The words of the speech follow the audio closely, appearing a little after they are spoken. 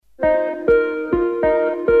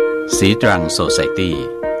สีตรังโซไซตี้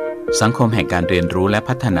สังคมแห่งการเรียนรู้และ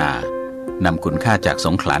พัฒนานำคุณค่าจากส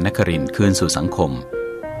งขลานครินทร์คืนสู่สังคม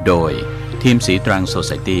โดยทีมสีตรังโซไ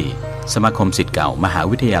ซตี้สมาคมศิษย์เก่ามหา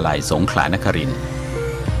วิทยาลัยสงขลานครินทร์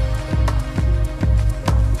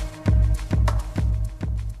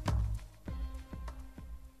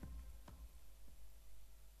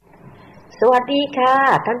สวัสดีค่ะ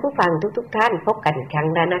ท่านผู้ฟังทุกท่านพบกันอีกครั้ง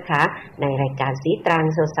แล้วนะคะในรายการสีตรัง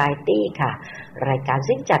โซไซตี้ค่ะรายการ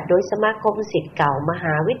ซึ่งจัดโดยสมาคมศิษย์เก่ามห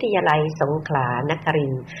าวิทยาลัยสงขลานคริ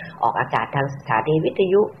นทร์ออกอากาศทางสถานีวิท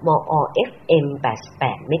ยุมอ FM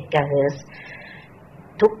 88 เมกะเฮิรตซ์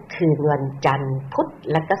ทุกคืนวันจันทร์พุธ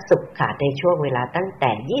และก็ศุกร์ค่ะในช่วงเวลาตั้งแ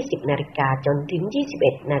ต่ 20 นาฬิกาจนถึง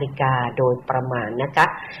 21 นาฬิกาโดยประมาณนะคะ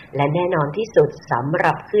และแน่นอนที่สุดสำห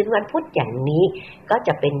รับคืนวันพุธอย่างนี้ก็จ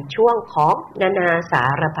ะเป็นช่วงของนานาสา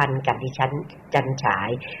รพันกับดิฉันจันฉาย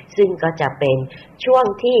ซึ่งก็จะเป็นช่วง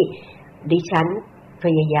ที่ดิฉันพ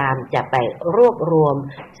ยายามจะไปรวบรวม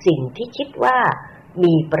สิ่งที่คิดว่า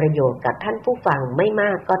มีประโยชน์กับท่านผู้ฟังไม่ม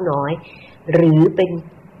ากก็น้อยหรือเป็น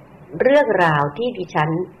เรื่องราวที่ดิฉัน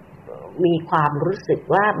มีความรู้สึก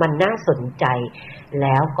ว่ามันน่าสนใจแ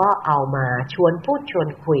ล้วก็เอามาชวนพูดชวน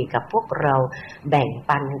คุยกับพวกเราแบ่ง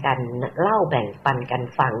ปันกันเล่าแบ่งปันกัน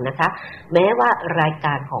ฟังนะคะแม้ว่ารายก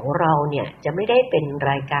ารของเราเนี่ยจะไม่ได้เป็น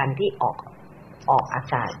รายการที่ออกอา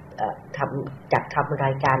กาศจัดทำร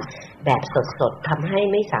ายการแบบสดๆทำให้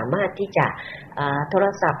ไม่สามารถที่จะโทร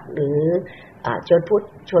ศัพท์หรือ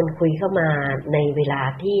ชวนคุยเข้ามาในเวลา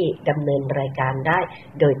ที่ดำเนินรายการได้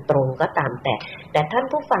โดยตรงก็ตามแต่ท่าน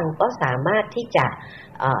ผู้ฟังก็สามารถที่จะ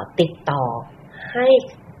ติดต่อให้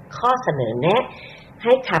ข้อเสนอแนะใ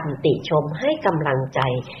ห้คำติชมให้กำลังใจ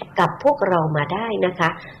กับพวกเรามาได้นะคะ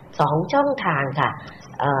2ช่องทางค่ะ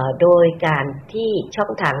โดยการที่ช่อ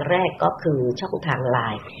งทางแรกก็คือช่องทาง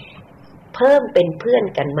LINE เพิ่มเป็นเพื่อน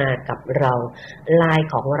กันมากับเรา LINE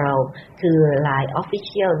ของเราคือ LINE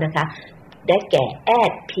Official นะคะได้แก่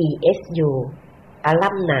 @psu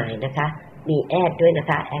alumni นะคะมีแอดด้วยนะ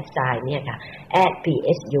คะแอดไซน์เนี่ยค่ะ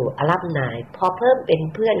 @psu alumni พอเพิ่มเป็น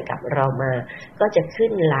เพื่อนกับเรามาก็จะขึ้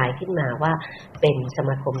นไลน์ขึ้นมาว่าเป็นสม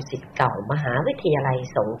าคมศิษย์เก่ามหาวิทยาลัย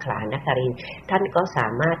สงขลานครินทร์ท่านก็สา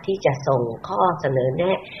มารถที่จะส่งข้อเสนอแน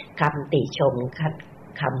ะคำติชม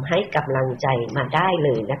คำให้กำลังใจมาได้เล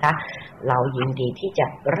ยนะคะเรายินดีที่จะ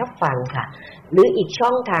รับฟังค่ะหรืออีกช่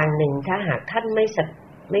องทางหนึ่งถ้าหากท่านไ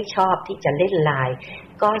ม่ชอบที่จะเล่นไลน์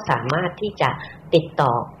ก็สามารถที่จะติด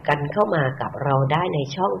ต่อกันเข้ามากับเราได้ใน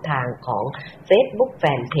ช่องทางของ Facebook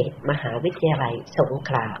Fanpage มหาวิทยาลัยสงข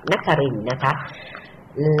ลานครินทร์นะคะ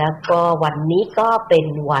แล้วก็วันนี้ก็เป็น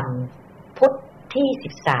วันพุธที่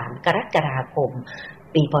13กรกฎาคม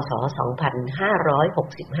ปีพศ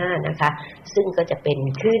2565นะคะซึ่งก็จะเป็น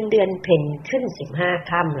คืนเดือนเพ็ญขึ้น15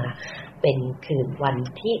ค่ำค่ะเป็นคืนวัน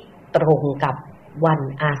ที่ตรงกับวัน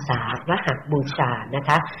อาสาฬหบูชานะค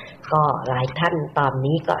ะก็หลายท่านตอน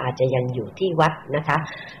นี้ก็อาจจะยังอยู่ที่วัดนะคะ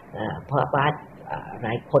เพราะว่าหล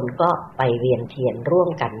ายคนก็ไปเวียนเทียนร่วม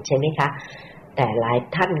กันใช่ไหมคะแต่หลาย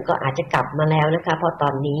ท่านก็อาจจะกลับมาแล้วนะคะเพราะตอ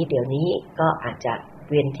นนี้เดี๋ยวนี้ก็อาจจะ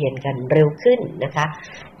เวียนเทียนกันเร็วขึ้นนะคะ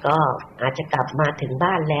ก็อาจจะกลับมาถึง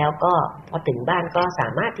บ้านแล้วก็พอถึงบ้านก็สา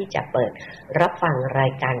มารถที่จะเปิดรับฟังรา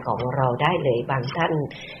ยการของเราได้เลยบางท่าน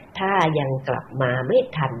ถ้ายังกลับมาไม่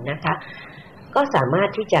ทันนะคะก็สามารถ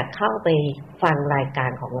ที่จะเข้าไปฟังรายกา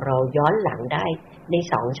รของเราย้อนหลังได้ใน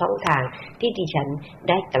2ช่องทางที่ดิฉัน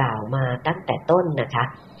ได้กล่าวมาตั้งแต่ต้นนะคะ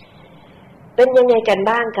เป็นยังไงกัน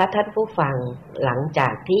บ้างคะท่านผู้ฟังหลังจา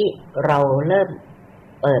กที่เราเริ่ม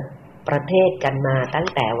เปิดประเทศกันมาตั้ง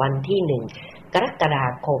แต่วันที่1กรกฎา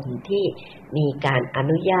คมที่มีการอ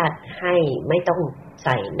นุญาตให้ไม่ต้องใ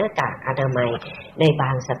ส่หน้ากากอนามัยในบา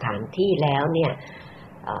งสถานที่แล้วเนี่ย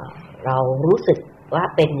เรารู้สึกว่า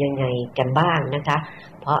เป็นยังไงกันบ้างนะคะ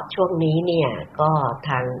เพราะช่วงนี้เนี่ยก็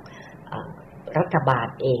ทางรัฐบาล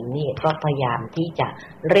เองนี่ก็พยายามที่จะ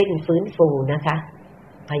เร่งฟื้นฟูนะคะ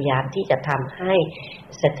พยายามที่จะทำให้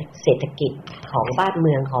เศรษฐกิจของบ้านเ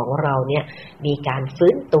มืองของเราเนี่ยมีการ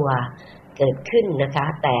ฟื้นตัวเกิดขึ้นนะคะ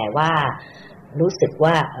แต่ว่ารู้สึก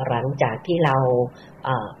ว่าหลังจากที่เรา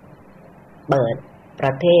เปิดปร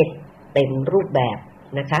ะเทศเต็มรูปแบบ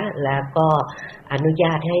นะคะแล้วก็อนุญ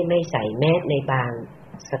าตให้ไม่ใส่แมสในบาง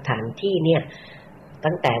สถานที่เนี่ย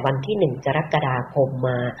ตั้งแต่วันที่1กรกฎาคมม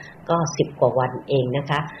าก็10กว่าวันเองนะ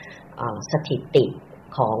คะสถิติ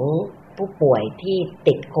ของผู้ป่วยที่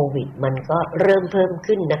ติดโควิดมันก็เริ่มเพิ่ม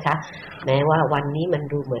ขึ้นนะคะแม้ว่าวันนี้มัน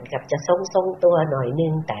ดูเหมือนกับจะทรงตัวหน่อยนึ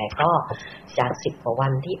งแต่ก็จาก10กว่าวั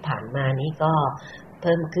นที่ผ่านมานี้ก็ เ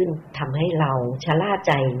พิ่มขึ้นทำให้เราชะล่าใ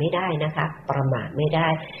จไม่ได้นะคะประมาทไม่ได้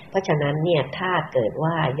เพราะฉะนั้นเนี่ยถ้าเกิด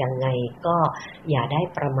ว่ายังไงก็อย่าได้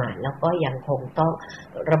ประมาทแล้วก็ยังคงต้อง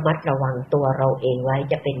ระมัดระวังตัวเราเองไว้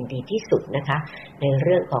จะเป็นดีที่สุดนะคะในเ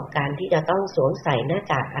รื่องของการที่จะต้องสวมใส่หน้า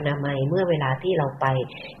กากอนามัยเมื่อเวลาที่เราไป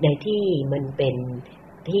ในที่มันเป็น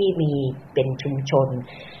ที่มีเป็นชุมชน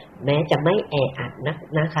แม้จะไม่แออัด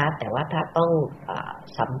นะคะแต่ว่าถ้าต้อ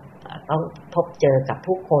งพบเจอกับ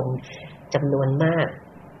ผู้คนจำนวนมาก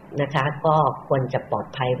นะคะก็ควรจะปลอด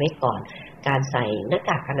ภัยไว้ก่อนการใส่หน้า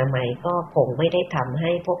กากอนามัยก็คงไม่ได้ทำใ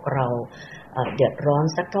ห้พวกเราเดือดร้อน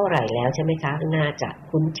สักเท่าไหร่แล้วใช่ไหมคะน่าจะ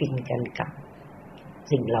คุ้นชินกันกับ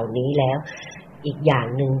สิ่งเหล่านี้แล้วอีกอย่าง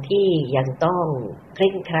หนึ่งที่ยังต้องเค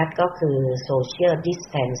ร่งครัดก็คือ social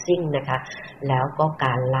distancing นะคะแล้วก็ก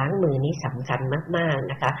ารล้างมือนี้สำคัญมาก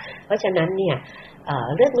ๆนะคะเพราะฉะนั้นเนี่ย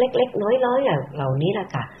เรื่องเล็กๆน้อยๆอย่างเหล่านี้แหละ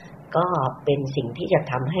ค่ะก็เป็นสิ่งที่จะ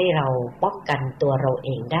ทำให้เราป้องกันตัวเราเอ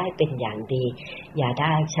งได้เป็นอย่างดีอย่าไ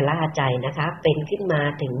ด้ชะล่าใจนะคะเป็นขึ้นมา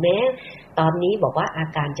ถึงแม้ตอนนี้บอกว่าอา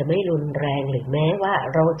การจะไม่รุนแรงหรือแม้ว่า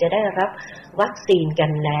เราจะได้รับวัคซีนกั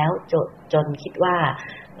นแล้วจนคิดว่า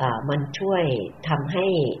มันช่วยทำให้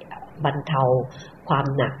บรรเทาความ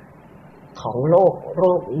หนักของโร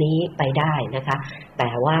คนี้ไปได้นะคะแต่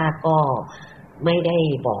ว่าก็ไม่ได้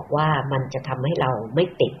บอกว่ามันจะทำให้เราไม่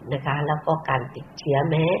ติดนะคะแล้วก็การติดเชื้อ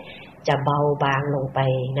แม้จะเบาบางลงไป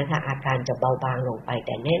นะคะอาการจะเบาบางลงไปแ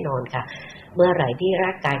ต่แน่นอนค่ะเมื่อไหร่ที่ร่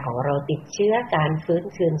างกายของเราติดเชื้อการฟื้น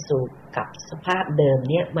คืนสู่กับสภาพเดิม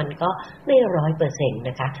เนี่ยมันก็ไม่ 100% น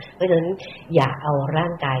ะคะเพราะฉะนั้นอย่าเอาร่า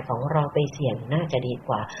งกายของเราไปเสี่ยงน่าจะดีก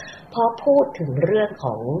ว่าพอพูดถึงเรื่องข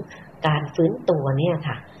องการฟื้นตัวเนี่ย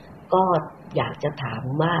ค่ะก็อยากจะถาม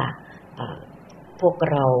ว่าพวก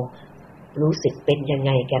เรารู้สึกเป็นยังไ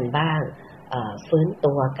งกันบ้างฟื้น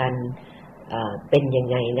ตัวกันเป็นยัง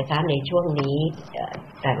ไงนะคะในช่วงนี้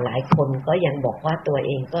แต่หลายคนก็ยังบอกว่าตัวเ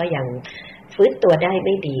องก็ยังฟื้นตัวได้ไ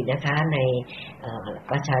ม่ดีนะคะใน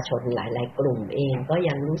ประชาชนหลายๆกลุ่มเองก็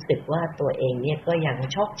ยังรู้สึกว่าตัวเองเนี่ยก็ยัง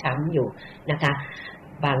ชอกช้ำอยู่นะคะ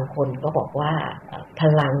บางคนก็บอกว่าพ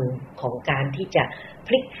ลังของการที่จะพ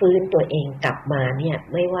ลิกฟื้นตัวเองกลับมาเนี่ย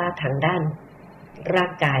ไม่ว่าทางด้านร่า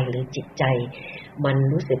งกายหรือจิตใจมัน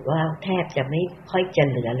รู้สึกว่าแทบจะไม่ค่อยจะ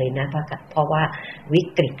เหลือเลยนะเพราะว่าวิ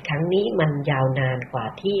กฤตครั้งนี้มันยาวนานกว่า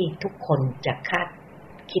ที่ทุกคนจะคาด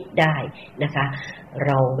คิดได้นะคะเ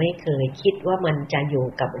ราไม่เคยคิดว่ามันจะอยู่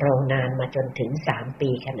กับเรานานมาจนถึง3 ปี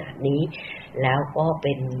ขนาดนี้แล้วก็เ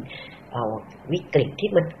ป็นวิกฤต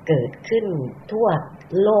ที่มันเกิดขึ้นทั่ว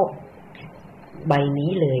โลกใบ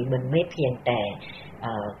นี้เลยมันไม่เพียงแต่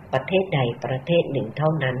ประเทศใดประเทศหนึ่งเท่า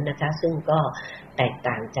นั้นนะคะซึ่งก็แตก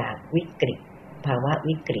ต่างจากวิกฤตภาวะ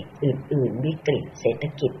วิกฤตอื่นๆวิกฤตเศรษฐ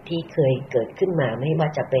กิจที่เคยเกิดขึ้นมาไม่ว่า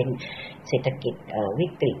จะเป็นเศรษฐกิจวิ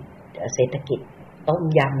กฤตเศรษฐกิจต้ม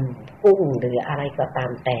ยำกุ้งหรืออะไรก็ตา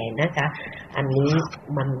มแต่นะคะอันนี้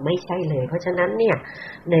มันไม่ใช่เลยเพราะฉะนั้นเนี่ย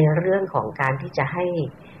ในเรื่องของการที่จะให้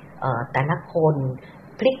แต่ละคน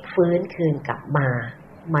พลิกฟื้นคืนกลับมา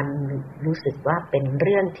มันรู้สึกว่าเป็นเ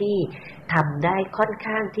รื่องที่ทำได้ค่อน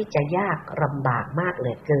ข้างที่จะยากลำบากมากเห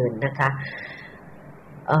ลือเกินนะคะ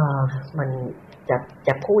มันจ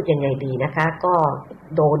ะพูดยังไงดีนะคะก็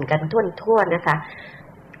โดนกันทั่วนะคะ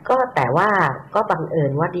ก็แต่ว่าก็บังเอิ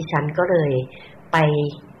ญว่าดิฉันก็เลยไป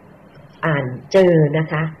อ่านเจอนะ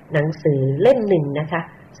คะหนังสือเล่มหนึ่งนะคะ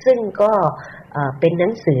ซึ่งก็เป็นหนั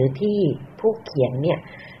งสือที่ผู้เขียนเนี่ย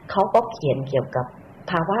เขาก็เขียนเกี่ยวกับ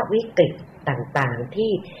ภาวะวิกฤตต่างๆ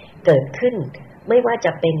ที่เกิดขึ้นไม่ว่าจ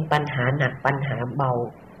ะเป็นปัญหาหนักปัญหาเบา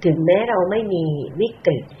ถึงแม้เราไม่มีวิก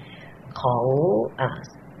ฤตของ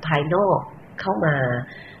ภายนอกเข้ามา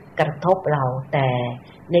กระทบเราแต่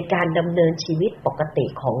ในการดำเนินชีวิตปกติ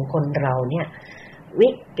ของคนเราเนี่ยวิ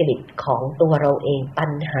กฤตของตัวเราเองปั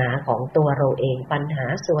ญหาของตัวเราเองปัญหา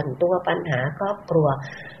ส่วนตัวปัญหาครอบครัว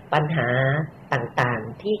ปัญหาต่าง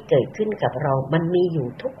ๆที่เกิดขึ้นกับเรามันมีอยู่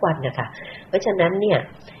ทุกวันนะคะเพราะฉะนั้นเนี่ย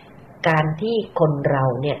การที่คนเรา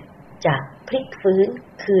เนี่ยจะพลิกฟื้น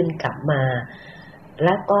คืนกลับมาแ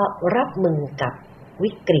ล้วก็รับมือกับ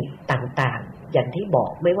วิกฤตต่างๆอย่างที่บอ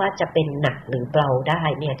กไม่ว่าจะเป็นหนักหรือเบาได้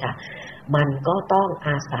เนี่ยค่ะมันก็ต้องอ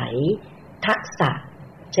าศัยทักษะ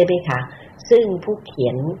ใช่ไหมคะซึ่งผู้เขี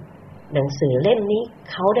ยนหนังสือเล่มนี้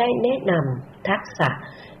เขาได้แนะนำทักษะ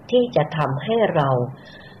ที่จะทำให้เรา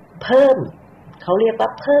เพิ่มเขาเรียกว่า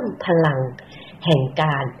เพิ่มพลังแห่งก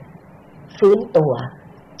ารฟื้นตัว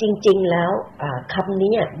จริงๆแล้วคำ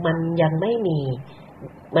นี้มันยังไม่มี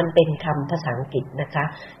มันเป็นคำภาษาอังกฤษนะคะ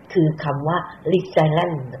คือคำว่า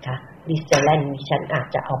resilience นะคะ ลิเซแลนฉันอาจ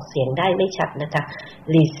จะออกเสียงได้ไม่ชัดนะคะ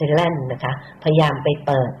ลิเซแลนนะคะพยายามไปเ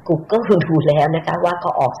ปิด Google ดูแล้วนะคะว่าเข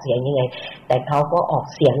าออกเสียงยังไงแต่เขาก็ออก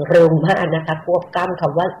เสียงเร็วมากนะคะควบกล้ำค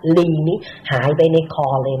ำว่าลีนี้หายไปในคอ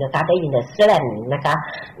เลยนะคะได้ยินแต่เซลนนะคะ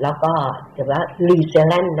แล้วก็แต่ว่าลิเซ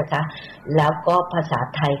แลนนะคะแล้วก็ภาษา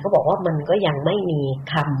ไทยเขาบอกว่ามันก็ยังไม่มี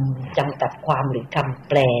คำจำกัดความหรือคำ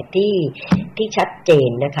แปลที่ชัดเจน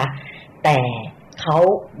นะคะแต่เขา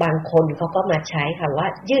บางคนเขาก็มาใช้คำว่า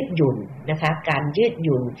ยืดหยุ่นนะคะการยืดห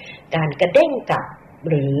ยุ่นการกระเด้งกลับ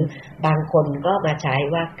หรือบางคนก็มาใช้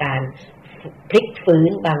ว่าการพลิกฟื้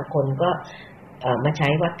นบางคนก็มาใช้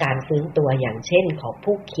ว่าการฟื้นตัวอย่างเช่นของ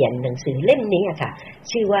ผู้เขียนหนังสือเล่มนี้ค่ะ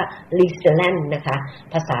ชื่อว่าลิเซแลนนะคะ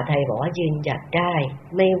ภาษาไทยบอกว่ายืนหยัดได้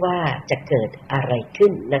ไม่ว่าจะเกิดอะไรขึ้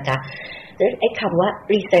นนะคะไอ้คำว่า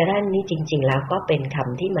reserran นี่จริงๆแล้วก็เป็นค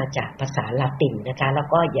ำที่มาจากภาษาละตินนะคะแล้ว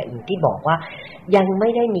ก็อย่างที่บอกว่ายังไม่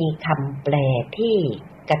ได้มีคำแปลที่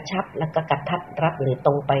กระชับแล้วก็กระทัดรัดหรือต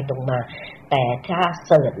รงไปตรงมาแต่ถ้าเ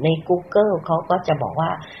สิร์ชใน Google เขาก็จะบอกว่า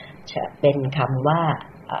เป็นคำว่า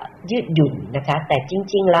ยืดหยุ่นนะคะแต่จ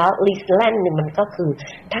ริงๆแล้ว reserran เนี่ยมันก็คือ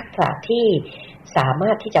ทักษะที่สามา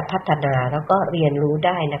รถที่จะพัฒนาแล้วก็เรียนรู้ไ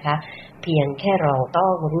ด้นะคะเพียงแค่เราต้อ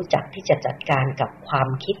งรู้จักที่จะจัดการกับความ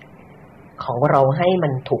คิดของเราให้มั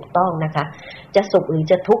นถูกต้องนะคะจะสุขหรือ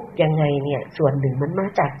จะทุกข์ยังไงเนี่ยส่วนหนึ่งมันมา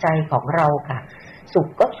จากใจของเราค่ะสุข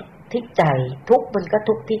ก็ที่ใจทุกข์มันก็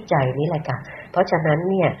ทุกข์ที่ใจนี่แหละค่ะเพราะฉะนั้น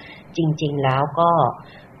เนี่ยจริงๆแล้วก็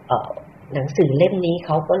หนังสือเล่มนี้เข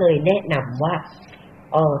าก็เลยแนะนำว่า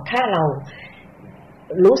ถ้าเรา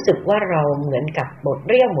รู้สึกว่าเราเหมือนกับหมด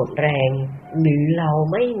เรี่ยวหมดแรงหรือเรา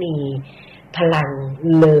ไม่มีพลัง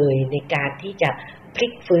เลยในการที่จะพลิ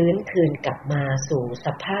กฟื้นคืนกลับมาสู่ส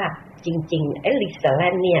ภาพจริงๆลิเซแล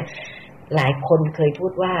นเนี่ยหลายคนเคยพู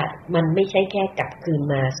ดว่ามันไม่ใช่แค่กลับคืน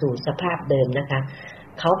มาสู่สภาพเดิมนะคะ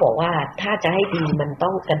เขาบอกว่าถ้าจะให้ดีมันต้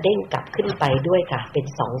องกระเด้งกลับขึ้นไปด้วยค่ะเป็น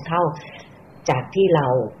2เท่าจากที่เรา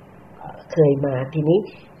เคยมาทีนี้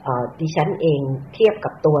ดิฉันเองเทียบกั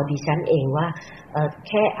บตัวดิฉันเองว่าแ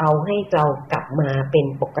ค่เอาให้เรากลับมาเป็น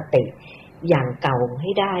ปกติอย่างเก่าใ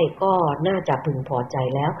ห้ได้ก็น่าจะพึงพอใจ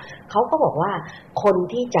แล้วเขาก็บอกว่าคน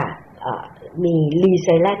ที่จะมีรีไซ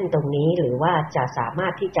แลนตรงนี้หรือว่าจะสามาร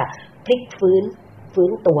ถที่จะพลิกฟื้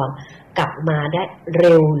นตัวกลับมาได้เ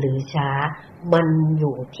ร็วหรือช้ามันอ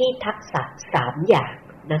ยู่ที่ทักษะ3อย่าง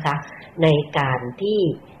นะคะในการที่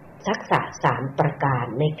ทักษะ3ประการ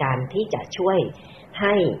ในการที่จะช่วยใ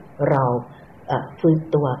ห้เราฟื้น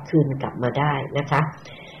ตัวคืนกลับมาได้นะคะ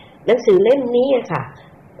หนังสือเล่มนี้ค่ะ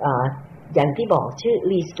อย่างที่บอกชื่อ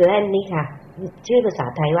Resilient นี่ค่ะชื่อภาษา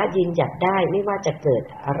ไทยว่ายืนหยัดได้ไม่ว่าจะเกิด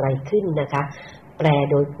อะไรขึ้นนะคะแปล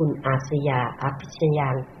โดยคุณอาสยาอภิ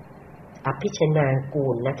ชนากู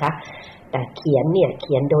ลนะคะแต่เขีย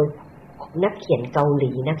นโดยนักเขียนเกาห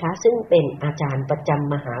ลีนะคะซึ่งเป็นอาจารย์ประจ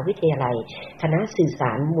ำมหาวิทยาลัยคณะสื่อส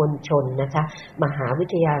ารมวลชนนะคะมหาวิ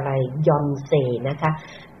ทยาลัยยอนเซนะคะ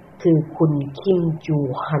คือคุณคิมจู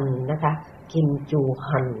ฮันนะคะคิมจู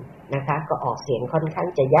ฮันนะคะก็ออกเสียงค่อนข้าง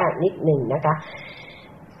จะยากนิดนึงนะคะ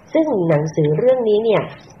ซึ่งหนังสือเรื่องนี้เนี่ย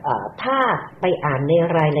ถ้าไปอ่านใน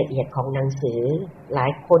รายละเอียดของหนังสือหลา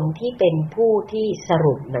ยคนที่เป็นผู้ที่ส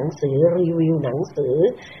รุปหนังสือรีวิวหนังสือ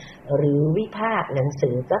หรือวิพากษ์หนังสื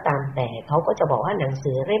อก็ตามแต่เขาก็จะบอกว่าหนัง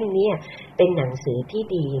สือเล่มนี้เป็นหนังสือที่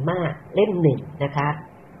ดีมากเล่มหนึ่งนะคะ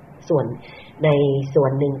ส่วนในส่ว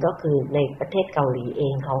นหนึ่งก็คือในประเทศเกาหลีเอ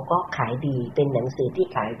งเขาก็ขายดีเป็นหนังสือที่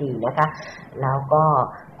ขายดีนะคะแล้วก็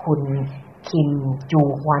คุณคิมจู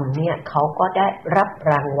ฮวันเนี่ยเขาก็ได้รับ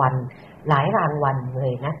รางวัลหลายรางวัลเล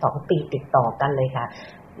ยนะ2ปีติดต่อกันเลยค่ะ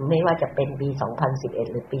ไม่ว่าจะเป็นปี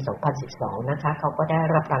2011หรือปี2012นะคะเขาก็ได้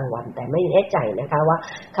รับรางวัลแต่ไม่แน่ใจนะคะว่า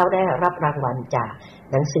เขาได้รับรางวัลจาก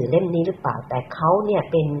หนังสือเล่มนี้หรือเปล่าแต่เขาเนี่ย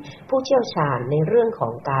เป็นผู้เชี่ยวชาญในเรื่องขอ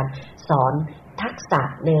งการสอนทักษะ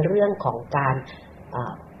ในเรื่องของการ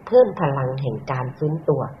เพิ่มพลังแห่งการฟื้น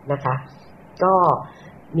ตัวนะคะก็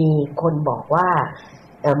มีคนบอกว่า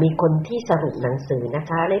มีคนที่สรุปหนังสือนะ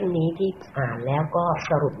คะเล่มนี้ที่อ่านแล้วก็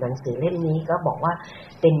สรุปหนังสือเล่มนี้ก็บอกว่า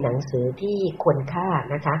เป็นหนังสือที่ควรค่า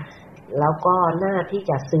นะคะแล้วก็น่าที่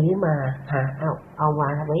จะซื้อมาเอามา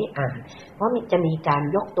ไว้อ่านเพราะจะมีการ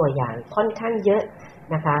ยกตัวอย่างค่อนข้างเยอะ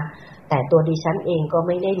นะคะแต่ตัวดิฉันเองก็ไ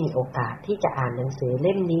ม่ได้มีโอกาสที่จะอ่านหนังสือเ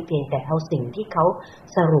ล่มนี้เพียงแต่เอาสิ่งที่เขา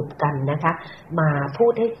สรุปกันนะคะมาพู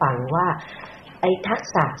ดให้ฟังว่าไอ้ทัก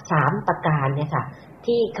ษะ3ประการเนี่ยค่ะ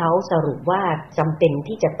ที่เขาสรุปว่าจำเป็น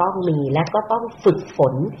ที่จะต้องมีและก็ต้องฝึกฝ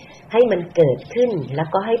นให้มันเกิดขึ้นแล้ว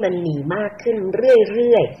ก็ให้มันมีมากขึ้นเ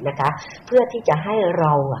รื่อยๆนะคะเพื่อที่จะให้เร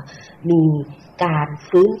ามีการ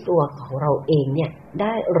ฟื้นตัวของเราเองเนี่ยไ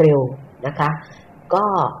ด้เร็วนะคะก็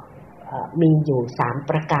มีอยู่3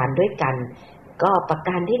ประการด้วยกัน ก็ประก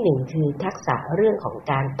ารที่หนึ่งคือทักษะเรื่องของ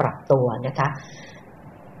การปรับตัวนะคะ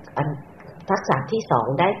ทักษะที่สอง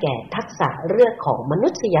ได้แก่ทักษะเรื่องของมนุ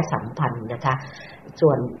ษยสัมพันธ์นะคะส่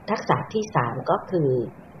วนทักษะที่สามก็คือ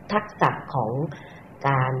ทักษะของก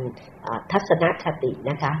ารทัศนคติ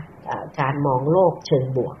นะคะการมองโลกเชิง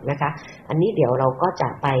บวกนะคะอันนี้เดี๋ยวเราก็จะ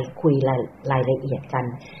ไปคุยรายละเอียดกัน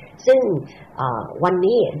ซึ่งวัน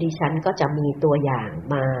นี้ดิฉันก็จะมีตัวอย่าง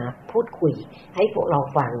มาพูดคุยให้พวกเรา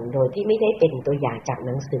ฟังโดยที่ไม่ได้เป็นตัวอย่างจากห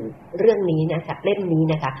นังสือเรื่องนี้นะคะเล่มนี้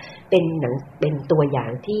นะคะเป็นตัวอย่า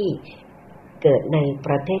งที่เกิดในป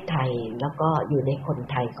ระเทศไทยแล้วก็อยู่ในคน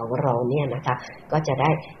ไทยของเราเนี่ยนะคะก็จะได้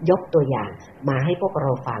ยกตัวอย่างมาให้พวกเร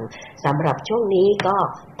าฟังสำหรับช่วงนี้ก็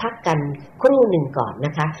พักกันครู่หนึ่งก่อนน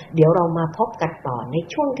ะคะเดี๋ยวเรามาพบกันต่อใน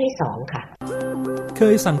ช่วงที่สองค่ะเค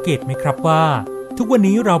ยสังเกตไหมครับว่าทุกวัน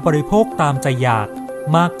นี้เราบริโภคตามใจอยาก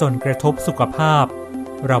มากจนกระทบสุขภาพ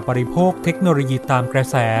เราบริโภคเทคโนโลยีตามกระ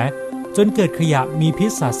แสจนเกิดขยะมีพิ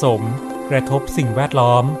ษสะสมกระทบสิ่งแวด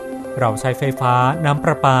ล้อมเราใช้ไฟฟ้าน้ำป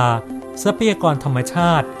ระปาทรัพยากรธรรมช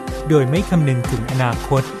าติโดยไม่คำนึงถึงอนาค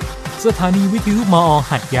ตสถานีวิทยุมอ.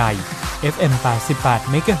หาดใหญ่ FM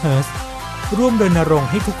 88 MHz ร่วมรณรงค์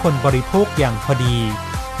ให้ทุกคนบริโภคอย่างพอดี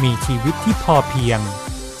มีชีวิตที่พอเพียง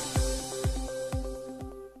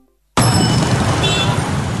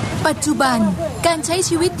ปัจจุบันการใช้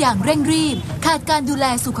ชีวิตอย่างเร่งรีบขาดการดูแล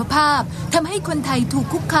สุขภาพทำให้คนไทยถูก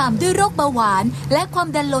คุกคามด้วยโรคเบาหวานและความ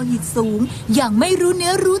ดันโลหิตสูงอย่างไม่รู้เนื้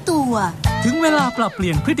อรู้ตัวถึงเวลาปรับเป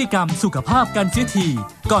ลี่ยนพฤติกรรมสุขภาพกันเสียที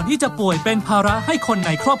ก่อนที่จะป่วยเป็นภาระให้คนใ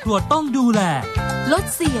นครอบครัวต้องดูแลลด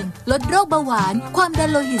เสี่ยงลดโรคเบาหวานความดัน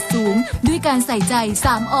โลหิตสูงด้วยการใส่ใจ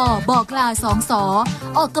3 อบอกลา2 สอ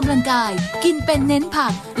ออกกำลังกายกินเป็นเน้นผั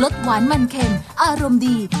กลดหวานมันเค็มอารมณ์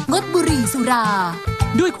ดีงดบุหรี่สุรา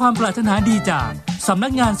ด้วยความปรารถนาดีจากสำนั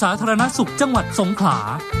กงานสาธารณสุขจังหวัดสงขลา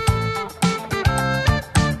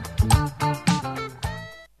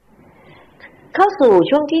เข้าสู่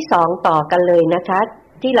ช่วงที่2ต่อกันเลยนะคะ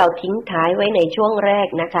ที่เราทิ้งท้ายไว้ในช่วงแรก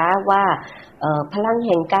นะคะว่าพลังแ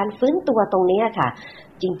ห่งการฟื้นตัวตรงนี้ค่ะ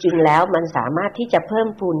จริงๆแล้วมันสามารถที่จะเพิ่ม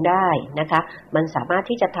พูนได้นะคะมันสามารถ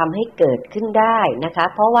ที่จะทำให้เกิดขึ้นได้นะคะ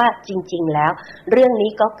เพราะว่าจริงๆแล้วเรื่อง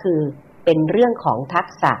นี้ก็คือเป็นเรื่องของทัก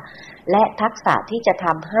ษะและทักษะที่จะท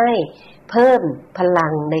ำให้เพิ่มพลั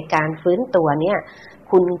งในการฟื้นตัวเนี่ย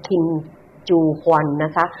คุณคิมจูฮวนน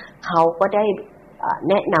ะคะเขาก็ได้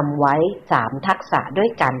แนะนำไว้3ทักษะด้วย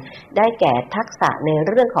กันได้แก่ทักษะใน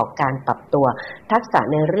เรื่องของการปรับตัวทักษะ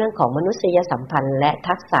ในเรื่องของมนุษยสัมพันธ์และ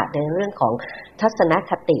ทักษะในเรื่องของทัศน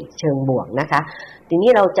คติเชิงบวกนะคะทีนี้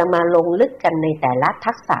เราจะมาลงลึกกันในแต่ละ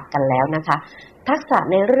ทักษะกันแล้วนะคะทักษะ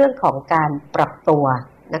ในเรื่องของการปรับตัว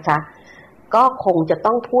นะคะก็คงจะ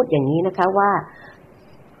ต้องพูดอย่างนี้นะคะว่า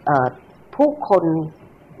ผู้คน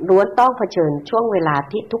ล้วนต้องเผชิญช่วงเวลา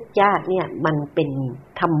ที่ทุกข์ยากเนี่ยมันเป็น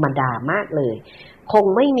ธรรมดามากเลยคง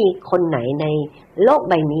ไม่มีคนไหนในโลก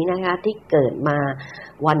ใบนี้นะคะที่เกิดมา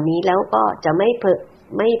วันนี้แล้วก็จะไม่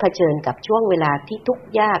เผชิญกับช่วงเวลาที่ทุกข์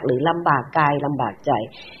ยากหรือลำบากกายลำบากใจ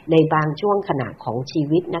ในบางช่วงขณะของชี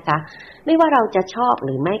วิตนะคะไม่ว่าเราจะชอบห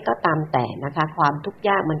รือไม่ก็ตามแต่นะคะความทุกข์ย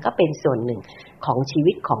ากมันก็เป็นส่วนหนึ่งของชี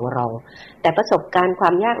วิตของเราแต่ประสบการณ์ควา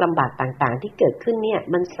มยากลำบากต่างๆที่เกิดขึ้นเนี่ย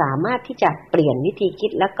มันสามารถที่จะเปลี่ยนวิธีคิ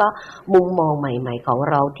ดแล้วก็มุมมองใหม่ๆของ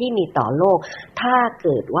เราที่มีต่อโลกถ้าเ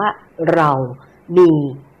กิดว่าเรามี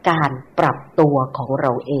การปรับตัวของเร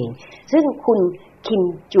าเองซึ่งคุณคิม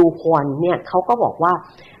จูฮวนเนี่ยเขาก็บอกว่า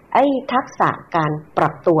ไอ้ทักษะการปรั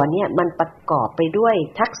บตัวเนี่ยมันประกอบไปด้วย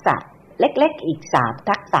ทักษะเล็กๆอีก3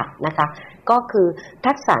ทักษะนะคะก็คือ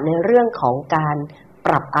ทักษะในเรื่องของการป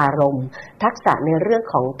รับอารมณ์ทักษะในเรื่อง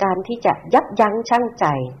ของการที่จะยับยั้งชั่งใจ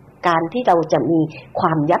การที่เราจะมีคว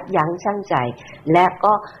ามยับยั้งชั่งใจและ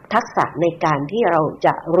ก็ทักษะในการที่เราจ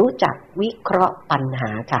ะรู้จักวิเคราะห์ปัญห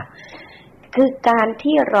าค่ะคือการ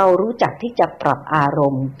ที่เรารู้จักที่จะปรับอาร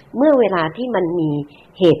มณ์เมื่อเวลาที่มันมี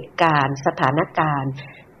เหตุการณ์สถานการณ์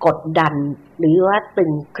กดดันหรือว่าตึ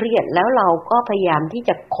งเครียดแล้วเราก็พยายามที่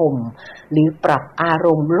จะข่มหรือปรับอาร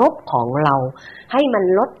มณ์ลบของเราให้มัน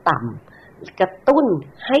ลดต่ำกระตุ้น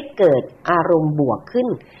ให้เกิดอารมณ์บวกขึ้น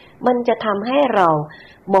มันจะทำให้เรา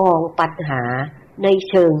มองปัญหาใน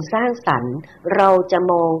เชิงสร้างสรรค์เราจะ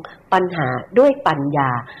มองปัญหาด้วยปัญญา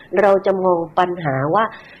เราจะมองปัญหาว่า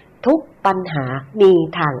ทุกปัญหามี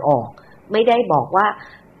ทางออกไม่ได้บอกว่า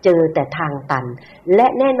เจอแต่ทางตันและ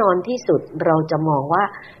แน่นอนที่สุดเราจะมองว่า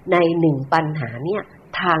ใน1ปัญหาเนี่ย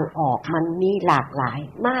ทางออกมันมีหลากหลาย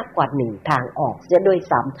มากกว่า1ทางออกเสียด้วย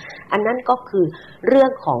ซ้ำอันนั้นก็คือเรื่อ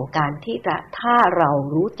งของการที่ถ้าเรา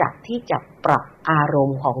รู้จักที่จะปรับอารม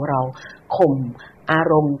ณ์ของเราข่มอา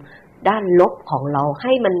รมณ์ ด้านลบของเราใ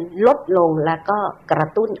ห้มันลดลงแล้วก็กระ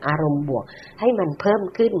ตุ้นอารมณ์บวกให้มันเพิ่ม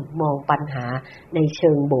ขึ้นมองปัญหาในเ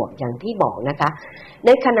ชิงบวกอย่างที่บอกนะคะใน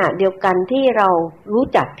ขณะเดียวกันที่เรารู้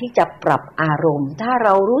จักที่จะปรับอารมณ์ถ้าเร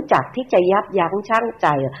ารู้จักที่จะยับยั้งชั่งใจ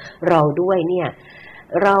เราด้วยเนี่ย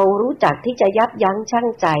เรารู้จักที่จะยับยั้งชั่ง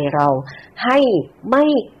ใจเราให้ไม่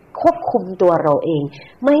ควบคุมตัวเราเอง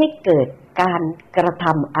ไม่ให้เกิดการกระท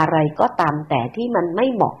ำอะไรก็ตามแต่ที่มันไม่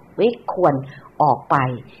เหมาะไม่ควรออกไป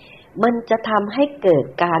มันจะทำให้เกิด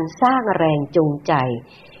การสร้างแรงจูงใจ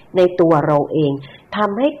ในตัวเราเองท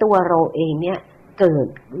ำให้ตัวเราเองเนี่ยเกิด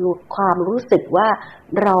ความรู้สึกว่า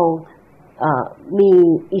เรามี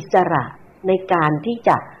อิสระในการที่จ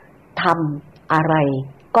ะทำอะไร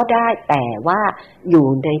ก็ได้แต่ว่าอยู่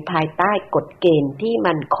ในภายใต้กฎเกณฑ์ที่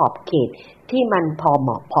มันขอบเขตที่มันพอเหม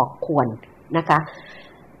าะพอควรนะคะ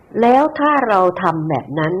แล้วถ้าเราทำแบบ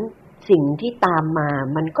นั้นสิ่งที่ตามมา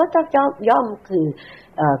มันก็จะย่อมคือ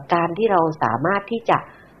การที่เราสามารถที่จะ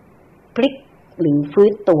พลิกหรือฟื้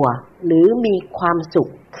นตัวหรือมีความสุ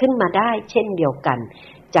ขขึ้นมาได้เช่นเดียวกัน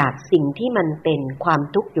จากสิ่งที่มันเป็นความ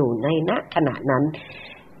ทุกข์อยู่ในณขณะนั้น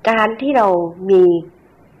การที่เรามี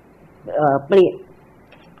เปลี่ยน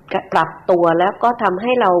ปรับตัวแล้วก็ทำใ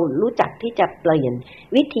ห้เรารู้จักที่จะเปลี่ยน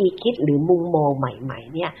วิธีคิดหรือมุมมองใหม่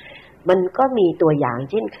ๆเนี่ยมันก็มีตัวอย่าง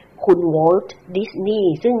เช่นคุณวอลต์ดิสนี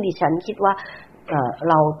ย์ซึ่งดิฉันคิดว่า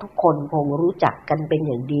เราทุกคนคงรู้จักกันเป็นอ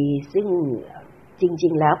ย่างดีซึ่งจริ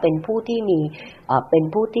งๆแล้วเป็นผู้ที่มีเป็น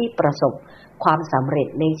ผู้ที่ประสบความสำเร็จ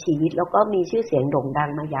ในชีวิตแล้วก็มีชื่อเสียงโด่งดัง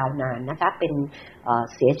มายาวนานนะคะเป็น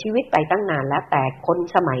เสียชีวิตไปตั้งนานแล้วแต่คน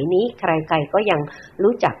สมัยนี้ใครๆก็ยัง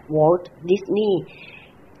รู้จักวอลต์ดิสนีย์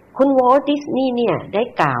คุณวอลต์ดิสนีย์เนี่ยได้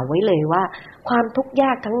กล่าวไว้เลยว่าความทุกข์ย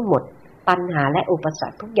ากทั้งหมดปัญหาและอุปสร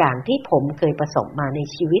รคทุกอย่างที่ผมเคยประสบมาใน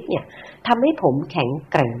ชีวิตเนี่ยทำให้ผมแข็ง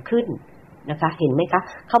แกร่งขึ้นนะคะเห็นไหมคะ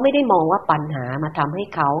เขาไม่ได้มองว่าปัญหามาทำให้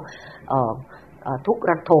เขาทุกข์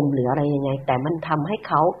ระทมหรืออะไรยังไงแต่มันทำให้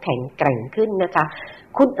เขาแข็งแกร่งขึ้นนะคะ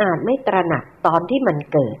คุณอาจไม่ตระหนักตอนที่มัน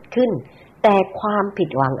เกิดขึ้นแต่ความผิด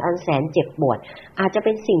หวังอันแสนเจ็บปวดอาจจะเ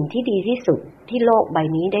ป็นสิ่งที่ดีที่สุดที่โลกใบ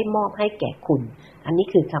นี้ได้มอบให้แก่คุณอันนี้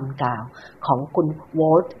คือคำกล่าวของคุณวอ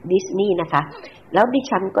ลต์ดิสนีย์นะคะแล้วดิ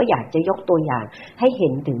ฉันก็อยากจะยกตัวอย่างให้เห็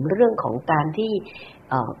นถึงเรื่องของการที่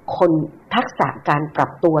คนทักษะการปรั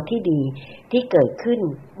บตัวที่ดีที่เกิดขึ้น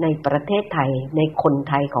ในประเทศไทยในคน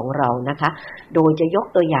ไทยของเรานะคะโดยจะยก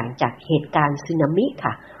ตัวอย่างจากเหตุการณ์สึนามิ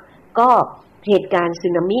ค่ะก็เหตุการณ์สึ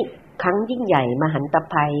นามิครั้งยิ่งใหญ่มหันต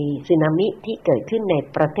ภัยสึนามิที่เกิดขึ้นใน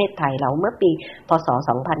ประเทศไทยเราเมื่อปีพ.ศ.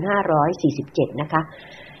 2547นะคะ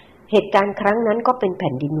เหตุการณ์ครั้งนั้นก็เป็นแ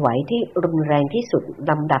ผ่นดินไหวที่รุนแรงที่สุด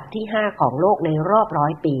ลำดับที่5ของโลกในรอบ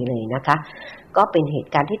100 ปีเลยนะคะก็เป็นเห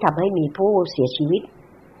ตุการณ์ที่ทำให้มีผู้เสียชีวิต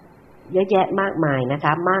เยอะแยะมากมายนะค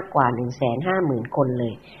ะมากกว่า 150,000 คนเล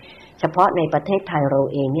ยเฉพาะในประเทศไทยเรา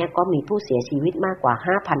เองเนี่ยก็มีผู้เสียชีวิตมากกว่า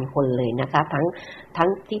 5,000 คนเลยนะคะทั้ง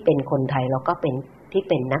ที่เป็นคนไทยแล้วก็เป็นที่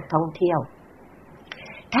เป็นนักท่องเที่ยว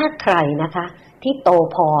ถ้าใครนะคะที่โต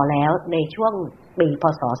พอแล้วในช่วงปีพ.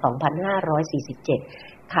ศ.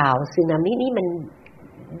 2547ข่าวสึนามินี่มัน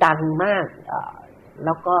ดังมากแ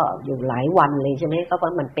ล้วก็อยู่หลายวันเลยใช่ไหมก็เพรา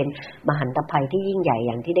ะมันเป็นมหันตภัยที่ยิ่งใหญ่อ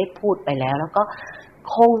ย่างที่ได้พูดไปแล้วแล้วก็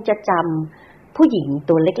คงจะจำผู้หญิง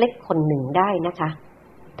ตัวเล็กๆคนหนึ่งได้นะคะ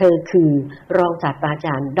เธอคือรองศาสตราจ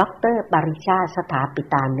ารย์ดร.ปริชาติ สถาปิ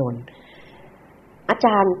ตานนท์อาจ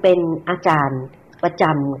ารย์เป็นอาจารย์ประจ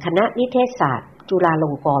ำคณะนิเทศศาสตร์จุฬาล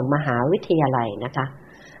งกรณ์มหาวิทยาลัยนะคะ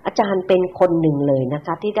อาจารย์เป็นคนหนึ่งเลยนะค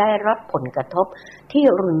ะที่ได้รับผลกระทบที่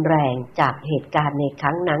รุนแรงจากเหตุการณ์ในค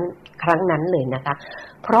รั้งนั้นเลยนะคะ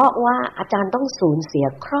เพราะว่าอาจารย์ต้องสูญเสีย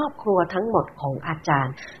ครอบครัวทั้งหมดของอาจาร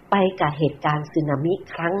ย์ไปกับเหตุการณ์สึนามิ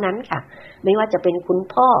ครั้งนั้นค่ะไม่ว่าจะเป็นคุณ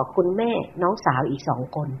พ่อคุณแม่น้องสาวอีก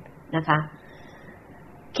2 คนนะคะ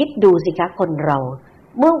คิดดูสิคะคนเรา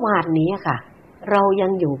เมื่อวานนี้ค่ะเรายั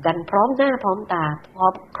งอยู่กันพร้อมหน้าพร้อมตาพร้อ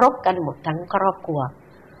มครบกันหมดทั้งครอบครัว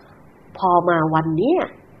พอมาวันนี้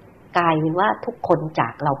กลายเป็นว่าทุกคนจา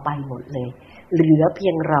กเราไปหมดเลยเหลือเพี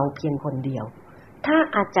ยงเราเพียงคนเดียวถ้า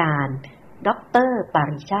อาจารย์ดร.ป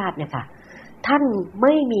ริชาติเนี่ยค่ะท่านไ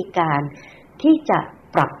ม่มีการที่จะ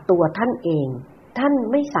ปรับตัวท่านเองท่าน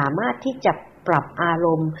ไม่สามารถที่จะปรับอาร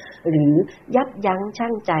มณ์หรือยับยั้ง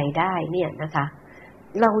ชั่งใจได้เนี่ยนะคะ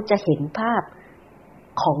เราจะเห็นภาพ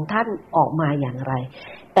ของท่านออกมาอย่างไร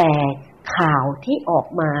แต่ข่าวที่ออก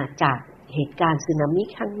มาจากเหตุการณ์สึนามิ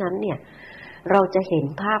ครั้งนั้นเนี่ยเราจะเห็น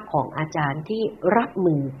ภาพของอาจารย์ที่รับ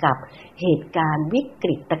มือกับเหตุการณ์วิก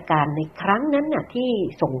ฤตการณ์ในครั้งนั้นน่ะที่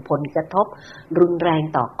ส่งผลกระทบรุนแรง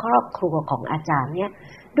ต่อครอบครัวของอาจารย์เนี่ย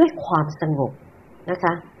ด้วยความสงบนะค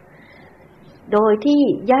ะโดยที่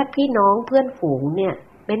ญาติพี่น้องเพื่อนฝูงเนี่ย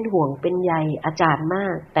เป็นห่วงเป็นใยอาจารย์มา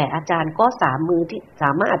กแต่อาจารย์ก็สาม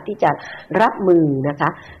ารถที่จะรับมือนะคะ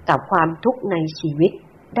กับความทุกข์ในชีวิต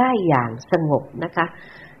ได้อย่างสงบนะคะ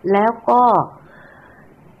แล้วก็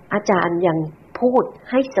อาจารย์ยังพูด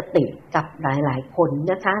ให้สติกับหลายๆคน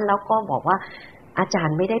นะคะแล้วก็บอกว่าอาจาร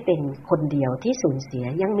ย์ไม่ได้เป็นคนเดียวที่สูญเสีย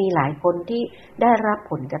ยังมีหลายคนที่ได้รับ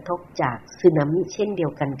ผลกระทบจากสึนามิเช่นเดีย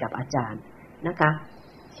วกันกับอาจารย์นะคะ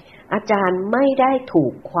อาจารย์ไม่ได้ถู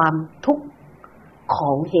กความทุกข์ข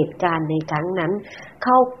องเหตุการณ์ในครั้งนั้นเ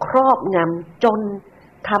ข้าครอบงำจน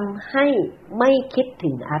ทำให้ไม่คิดถึ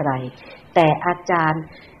งอะไรแต่อาจารย์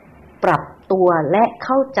ปรับตัวและเ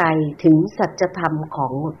ข้าใจถึงสัจธรรมขอ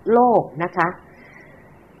งโลกนะคะ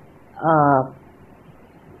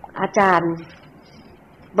อาจารย์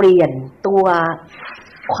เปลี่ยนตัว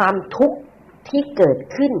ความทุกข์ที่เกิด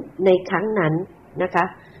ขึ้นในครั้งนั้นนะคะ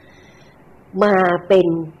มาเป็น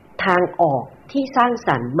ทางออกที่สร้างส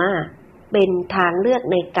รรค์มากเป็นทางเลือก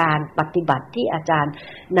ในการปฏิบัติที่อาจารย์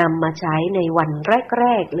นำมาใช้ในวันแร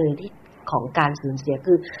กๆเลยที่ของการสูญเสีย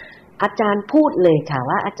คืออาจารย์พูดเลยค่ะ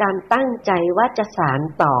ว่าอาจารย์ตั้งใจว่าจะสาน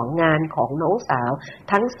ต่องานของน้องสาว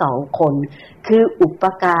ทั้งสองคนคืออุป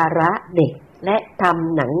การะเด็กและท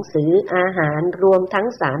ำหนังสืออาหารรวมทั้ง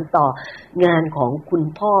สานต่องานของคุณ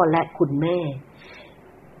พ่อและคุณแม่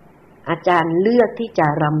อาจารย์เลือกที่จะ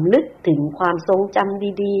รำลึกถึงความทรงจ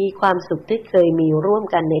ำดีๆความสุขที่เคยมีร่วม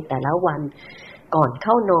กันในแต่ละวันก่อนเ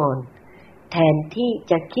ข้านอนแทนที่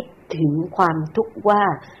จะคิดถึงความทุกข์ว่า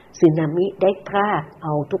สึนามิได้พรากเอ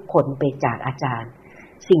าทุกคนไปจากอาจารย์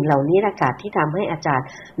สิ่งเหล่านี้แหละค่ะที่ทำให้อาจารย์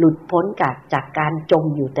หลุดพ้นจากการจม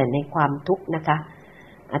อยู่แต่ในความทุกข์นะคะ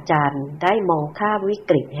อาจารย์ได้มองข้ามวิ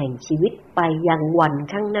กฤตแห่งชีวิตไปยังวัน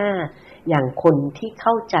ข้างหน้าอย่างคนที่เ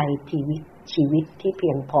ข้าใจชีวิตที่เพี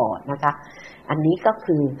ยงพอนะคะอันนี้ก็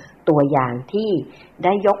คือตัวอย่างที่ไ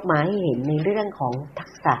ด้ยกมาให้เห็นในเรื่องของทั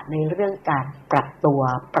กษะในเรื่องการปรับตัว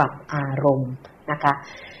ปรับอารมณ์นะคะ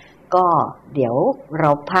ก็เดี๋ยวเร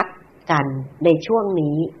าพักกันในช่วง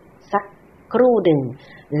นี้สักครู่หนึ่ง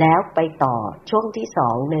แล้วไปต่อช่วงที่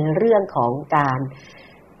2ในเรื่องของการ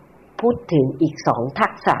พูดถึงอีก2ทั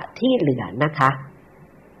กษะที่เหลือนะคะ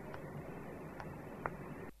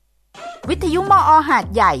วิทยุมอ.หาด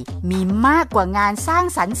ใหญ่มีมากกว่างานสร้าง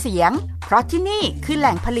สรรค์เสียงเพราะที่นี่คือแห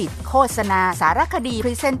ล่งผลิตโฆษณาสารคดีพ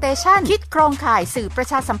รีเซนเตชันคิดโครงข่ายสื่อประ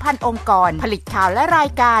ชาสัมพันธ์องค์กรผลิตข่าวและรา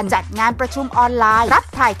ยการจัดงานประชุมออนไลน์รับ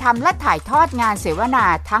ถ่ายทำและถ่ายทอดงานเสวนา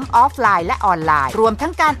ทั้งออฟไลน์และออนไลน์รวมทั้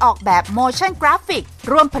งการออกแบบ motion graphic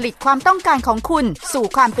รวมผลิตความต้องการของคุณสู่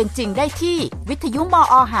ความเป็นจริงได้ที่วิทยุม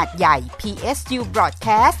อ.หาดใหญ่ PSU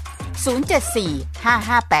Broadcast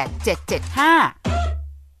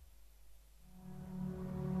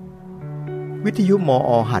 074-558-775วิทยุมอ.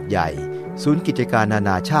หาดใหญ่ศูนย์กิจการนา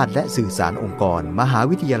นาชาติและสื่อสารองค์กรมหา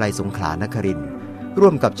วิทยาลัยสงขลานครินทร์ร่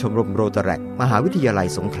วมกับชมรมโรตาแร็กมหาวิทยาลัย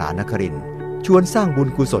สงขลานครินทร์ชวนสร้างบุญ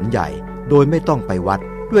กุศลใหญ่โดยไม่ต้องไปวัด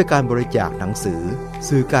ด้วยการบริจาคหนังสือ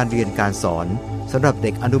สื่อการเรียนการสอนสำหรับเ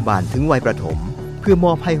ด็กอนุบาลถึงวัยประถมเพื่อม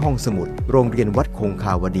อบให้ห้องสมุดโรงเรียนวัดคงค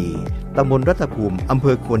าวดีตำบลรัตภูมิอำเภ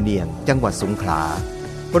อควรเนียงจังหวัดสงขลา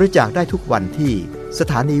บริจาคได้ทุกวันที่ส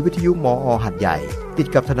ถานีวิทยุมอ.หาดใหญ่ติด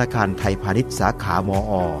กับธนาคารไทยพาณิชย์สาขาม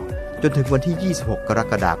อ.จนถึงวันที่26กร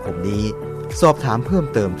กฎาคมนี้สอบถามเพิ่ม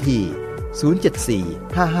เติมที่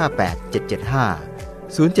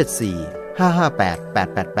074-558-775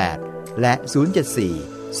 074-558-888และ074-282-282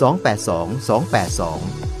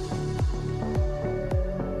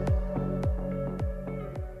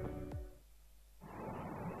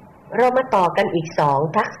เรามาต่อกันอีก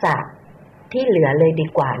2ทักษะที่เหลือเลยดี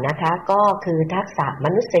กว่านะคะก็คือทักษะม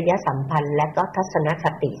นุษยสัมพันธ์และก็ทัศนค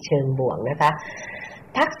ติเชิงบวกนะคะ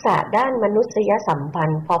ทักษะด้านมนุษยสัมพัน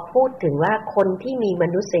ธ์พอพูดถึงว่าคนที่มีม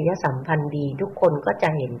นุษยสัมพันธ์ดีทุกคนก็จะ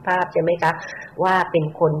เห็นภาพใช่ไหมคะว่าเป็น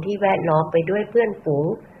คนที่แวดล้อมไปด้วยเพื่อนฝูง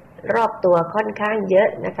รอบตัวค่อนข้างเยอะ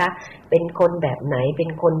นะคะเป็นคนแบบไหนเป็น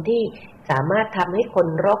คนที่สามารถทำให้คน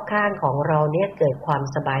รอบข้างของเราเนี่ยเกิดความ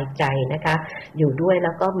สบายใจนะคะอยู่ด้วยแ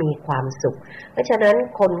ล้วก็มีความสุขเพราะฉะนั้น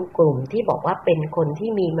คนกลุ่มที่บอกว่าเป็นคนที่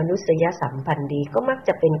มีมนุษยสัมพันธ์ดีก็มักจ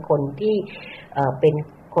ะเป็นคนที่เป็น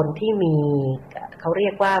คนที่มีเขาเรี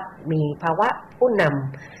ยกว่ามีภาวะผู้น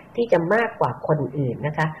ำที่จะมากกว่าคนอื่นน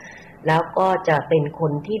ะคะแล้วก็จะเป็นค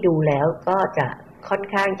นที่ดูแล้วก็จะค่อน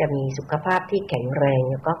ข้างจะมีสุขภาพที่แข็งแรง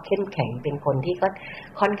แล้วก็เข้มแข็งเป็นคนที่ก็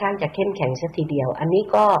ค่อนข้างจะเข้มแข็งซะทีเดียวอันนี้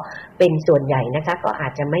ก็เป็นส่วนใหญ่นะคะก็อา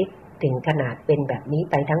จจะไม่ถึงขนาดเป็นแบบนี้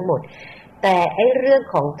ไปทั้งหมดแต่ไอ้เรื่อง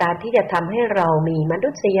ของการที่จะทำให้เรามีมนุ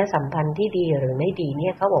ษยสัมพันธ์ที่ดีหรือไม่ดีเนี่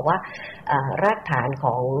ยเขาบอกว่ารากฐานข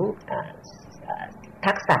อง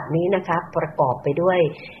ทักษะนี้นะคะประกอบไปด้วย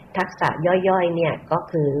ทักษะย่อยๆเนี่ยก็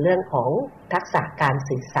คือเรื่องของทักษะการ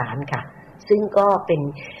สื่อสารค่ะซึ่งก็เป็น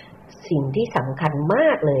สิ่งที่สำคัญมา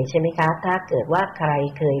กเลยใช่ไหมคะถ้าเกิดว่าใคร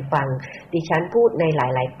เคยฟังดิฉันพูดในห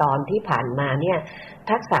ลายๆตอนที่ผ่านมาเนี่ย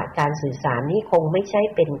ทักษะการสื่อสารนี่คงไม่ใช่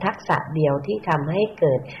เป็นทักษะเดียวที่ทำให้เ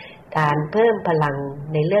กิดการเพิ่มพลัง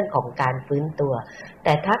ในเรื่องของการฟื้นตัวแ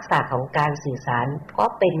ต่ทักษะของการสื่อสารก็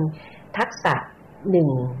เป็นทักษะหนึ่ง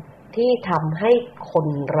ที่ทำให้คน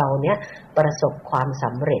เราเนี่ยประสบความส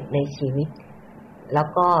ำเร็จในชีวิตแล้ว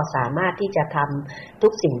ก็สามารถที่จะทำทุ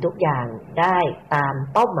กสิ่งทุกอย่างได้ตาม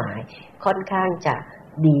เป้าหมายค่อนข้างจะ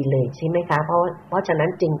ดีเลยใช่ไหมคะเพราะฉะนั้น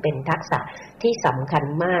จึงเป็นทักษะที่สำคัญ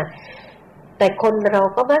มากแต่คนเรา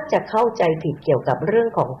ก็มักจะเข้าใจผิดเกี่ยวกับเรื่อง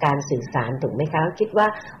ของการสื่อสารถูกไหมคะคิดว่า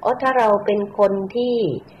ถ้าเราเป็นคนที่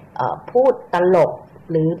พูดตลก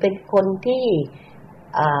หรือเป็นคนที่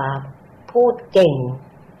พูดเก่ง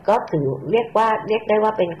ก็เรียกได้ว่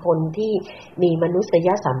าเป็นคนที่มีมนุษย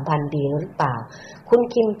สัมพันธ์ดีหรือเปล่าคุณ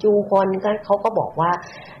คิมจูฮวอนเขาก็บอกว่า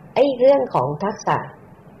ไอ้เรื่องของทักษะ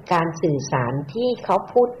การสื่อสารที่เขา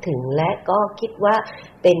พูดถึงและก็คิดว่า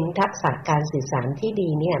เป็นทักษะการสื่อสารที่ดี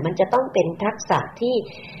เนี่ยมันจะต้องเป็นทักษะที่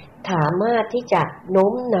สามารถที่จะโน้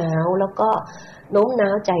มน้าวแล้วก็โน้มน้า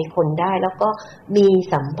วใจคนได้แล้วก็มี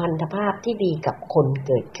สัมพันธภาพที่ดีกับคนเ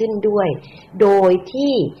กิดขึ้นด้วยโดย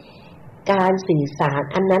ที่การสื่อสาร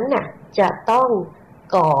อันนั้นน่ะจะต้อง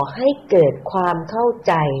ก่อให้เกิดความเข้าใ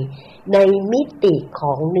จในมิติข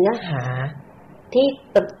องเนื้อหาที่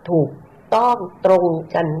ถูกต้องตรง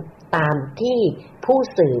กันตามที่ผู้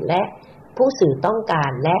สื่อและผู้สื่อต้องกา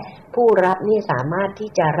รและผู้รับนี่สามารถที่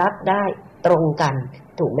จะรับได้ตรงกัน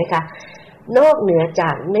ถูกไหมคะนอกเหนือจ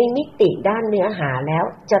ากในมิติด้านเนื้อหาแล้ว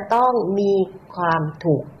จะต้องมีความ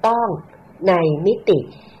ถูกต้องในมิติ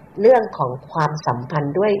เรื่องของความสัมพัน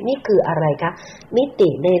ธ์ด้วยนี่คืออะไรคะมิติ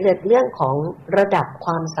ในเรื่องของระดับค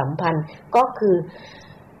วามสัมพันธ์ก็คือ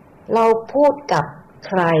เราพูดกับใ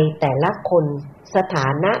ครแต่ละคนสถา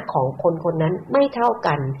นะของคนคนนั้นไม่เท่า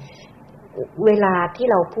กันเวลาที่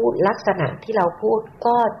เราพูดลักษณะที่เราพูด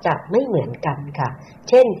ก็จะไม่เหมือนกันค่ะ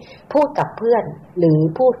เช่นพูดกับเพื่อนหรือ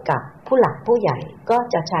พูดกับผู้หลักผู้ใหญ่ก็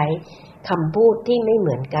จะใช้คำพูดที่ไม่เห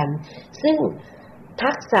มือนกันซึ่ง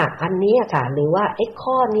ทักษะอันนี้ค่ะหรือว่าไอ้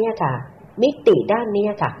ข้อนี้ค่ะมิติด้านนี้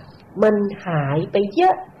ค่ะมันหายไปเยอ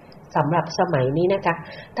ะสำหรับสมัยนี้นะคะ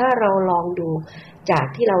ถ้าเราลองดูจาก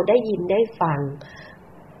ที่เราได้ยินได้ฟัง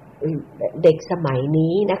เด็กสมัย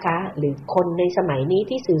นี้นะคะหรือคนในสมัยนี้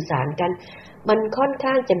ที่สื่อสารกันมันค่อน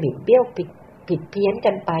ข้างจะบิดเบี้ยวผิดเพี้ยน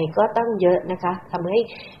กันไปก็ต้องเยอะนะคะทำให้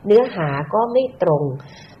เนื้อหาก็ไม่ตรง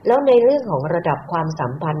แล้วในเรื่องของระดับความสั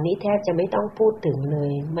มพันธ์นี้แทบจะไม่ต้องพูดถึงเล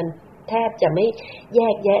ยมันแทบจะไม่แย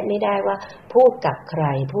กแยะไม่ได้ว่าพูดกับใคร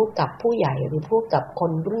พูดกับผู้ใหญ่หรือพูดกับค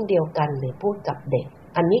นรุ่นเดียวกันหรือพูดกับเด็ก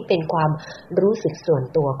อันนี้เป็นความรู้สึกส่วน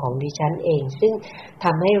ตัวของดิฉันเองซึ่งท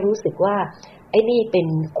ำให้รู้สึกว่าไอ้นี่เป็น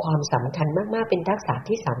ความสำคัญมากๆเป็นทักษะ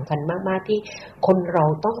ที่สำคัญมากๆที่คนเรา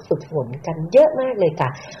ต้องฝึกฝนกันเยอะมากเลยค่ะ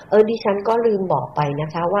ดิฉันก็ลืมบอกไปนะ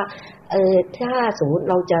คะว่าถ้าสมมุติ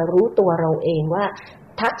เราจะรู้ตัวเราเองว่า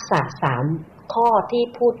ทักษะ3ข้อที่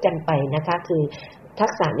พูดกันไปนะคะคือทั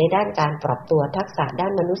กษะในด้านการปรับตัวทักษะด้า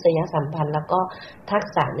นมนุษยสัมพันธ์แล้วก็ทัก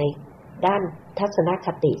ษะในด้านทัศนค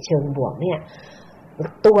ติเชิงบวกเนี่ย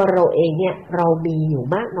ตัวเราเองเนี่ยเรามีอยู่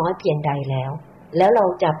มากน้อยเพียงใดแล้วเรา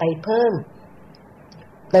จะไปเพิ่ม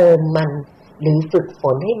เติมมันหรือฝึกฝ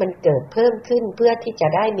นให้มันเกิดเพิ่มขึ้นเพื่อที่จะ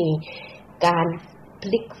ได้มีการพ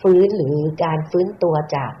ลิกฟื้นหรือการฟื้นตัว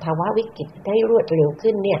จากภาวะวิกฤตได้รวดเร็ว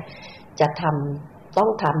ขึ้นเนี่ยจะต้อง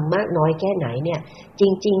ทำมากน้อยแค่ไหนเนี่ยจ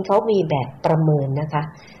ริงๆเขามีแบบประเมินนะคะ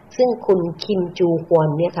ซึ่งคุณคิมจูฮวอน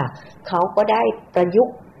เนี่ยค่ะเขาก็ได้ประยุก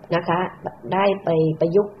ต์นะคะได้ไปปร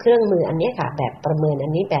ะยุกต์เครื่องมืออันนี้ค่ะแบบประเมินอั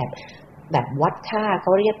นนี้แบบวัดค่าเข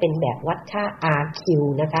าเรียกเป็นแบบวัดค่า RQ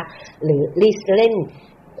นะคะหรือ Resilient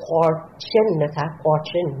Quotient นะคะ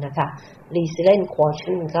Quotient นะคะ Resilient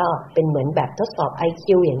Quotient ก็เป็นเหมือนแบบทดสอบ IQ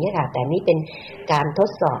อย่างนี้ค่ะแต่นี่เป็นการทด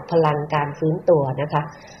สอบพลังการฟื้นตัวนะคะ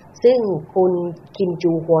ซึ่งคุณคิม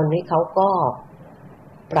จูฮวอนนี่เขาก็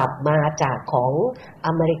ปรับมาจากของ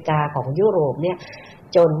อเมริกาของยุโรปเนี่ย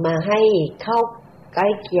จนมาให้เข้าใกล้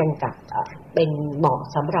เคียงกับเป็นเหมาะ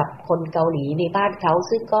สำหรับคนเกาหลีในบ้านเขา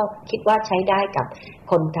ซึ่งก็คิดว่าใช้ได้กับ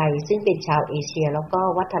คนไทยซึ่งเป็นชาวเอเชียแล้วก็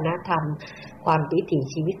วัฒนธรรมความวิถี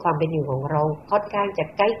ชีวิตความเป็นอยู่ของเราค่อนข้างจะ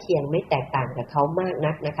ใกล้เคียงไม่แตกต่างกับเขามาก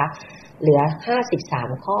นักนะคะเหลือ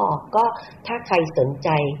53ข้อก็ถ้าใครสนใจ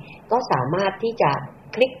ก็สามารถที่จะ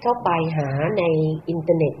คลิกเข้าไปหาในอินเท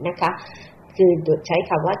อร์เน็ตนะคะคือใช้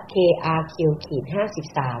คำว่า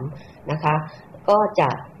KRQ-53 นะคะก็จะ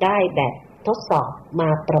ได้แบบทดสอบมา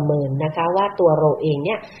ประเมินนะคะว่าตัวเราเองเ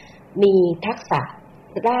นี่ยมีทักษะ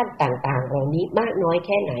ด้านต่างๆเหล่านี้มากน้อยแ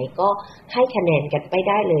ค่ไหนก็ให้คะแนนกันไป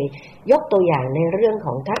ได้เลยยกตัวอย่างในเรื่องข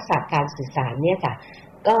องทักษะการสื่อสารเนี่ยค่ะ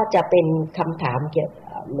ก็จะเป็นคำถามเกี่ยว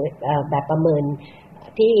แบบประเมิน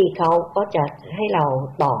ที่เขาก็จะให้เรา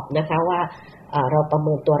ตอบนะคะว่าเราประเ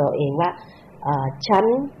มินตัวเราเองว่าฉัน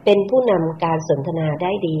เป็นผู้นำการสนทนาไ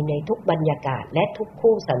ด้ดีในทุกบรรยากาศและทุก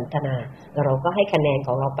คู่สนทนาเราก็ให้คะแนนข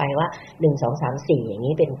องเราไปว่า1 2 3 4อย่าง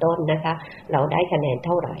นี้เป็นต้นนะคะเราได้คะแนนเ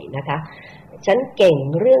ท่าไหร่นะคะฉันเก่ง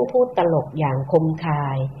เรื่องพูดตลกอย่างคมคา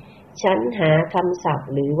ยฉันหาคำศัพท์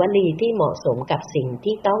หรือวลีที่เหมาะสมกับสิ่ง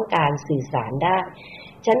ที่ต้องการสื่อสารได้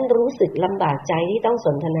ฉันรู้สึกลำบากใจที่ต้องส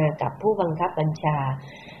นทนากับผู้บังคับบัญชา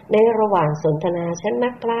ในระหว่างสนทนาฉันมั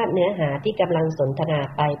กพลาดเนื้อหาที่กำลังสนทนา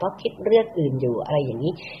ไปเพราะคิดเรื่องอื่นอยู่อะไรอย่าง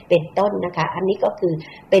นี้เป็นต้นนะคะอันนี้ก็คือ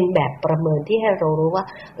เป็นแบบประเมินที่ให้เรารู้ว่า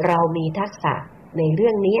เรามีทักษะในเรื่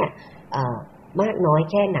องนี้มากน้อย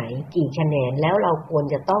แค่ไหนกี่คะแนนแล้วเราควร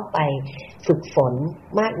จะต้องไปฝึกฝน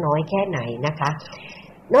มากน้อยแค่ไหนนะคะ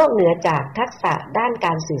นอกเหนือจากทักษะด้านก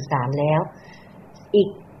ารสื่อสารแล้วอีก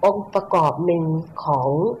องค์ประกอบหนึ่งของ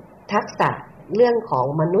ทักษะเรื่องของ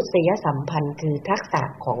มนุษยสัมพันธ์คือทักษะ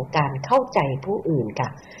ของการเข้าใจผู้อื่นค่ะ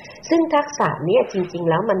ซึ่งทักษะนี้จริงๆ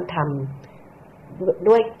แล้วมันท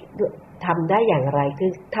ำได้อย่างไรคื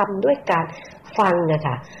อทำด้วยการฟังนะค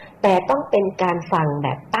ะแต่ต้องเป็นการฟังแบ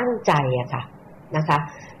บตั้งใจอะค่ะนะคะ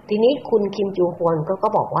ทีนี้คุณคิมจูฮวนก็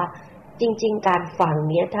บอกว่าจริงๆการฟัง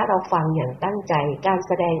เนี้ยถ้าเราฟังอย่างตั้งใจการแ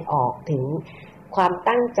สดงออกถึงความ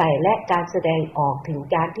ตั้งใจและการแสดงออกถึง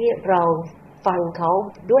การที่เราฟังเขา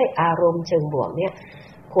ด้วยอารมณ์เชิงบวกเนี่ย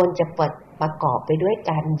ควรจะประกอบไปด้วย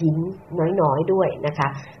การยิ้มน้อยๆด้วยนะคะ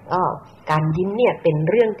การยิ้มเนี่ยเป็น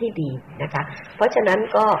เรื่องที่ดีนะคะเพราะฉะนั้น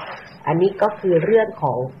ก็อันนี้ก็คือเรื่องข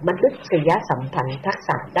องมนุษยสัมพันธ์ทักษ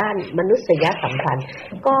ะด้านมนุษยสัมพันธ์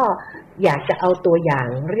ก็อยากจะเอาตัวอย่าง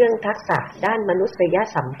เรื่องทักษะด้านมนุษย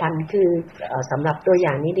สัมพันธ์คือสำหรับตัวอ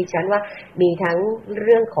ย่างนี้ดิฉันว่ามีทั้งเ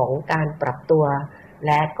รื่องของการปรับตัวแ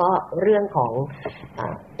ละก็เรื่องของ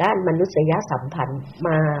ด้านมนุษยสัมพันธ์ม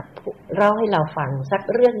าเล่าให้เราฟังสัก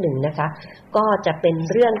เรื่องหนึ่งนะคะก็จะเป็น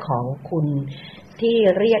เรื่องของคุณที่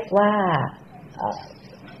เรียกว่า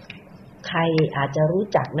ใครอาจจะรู้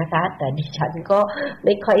จักนะคะแต่ดิฉันก็ไ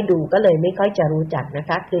ม่ค่อยดูก็เลยไม่ค่อยจะรู้จักนะ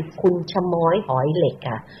คะคือคุณชม้อยหอยเหล็ก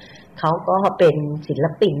ค่ะเขาก็เป็นศิล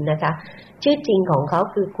ปินนะคะชื่อจริงของเขา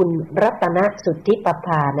คือคุณรัตนสุทธิประภ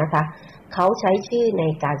านะคะเขาใช้ชื่อใน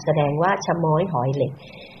การแสดงว่าชม้อยหอยเหล็ก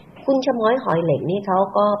คุณชม้อยหอยเหล็กนี่เขา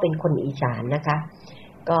ก็เป็นคนอีสานนะคะ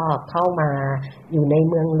ก็เข้ามาอยู่ใน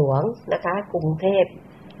เมืองหลวงนะคะกรุงเทพ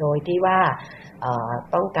โดยที่ว่า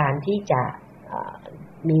ต้องการที่จะ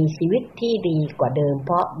มีชีวิตที่ดีกว่าเดิมเ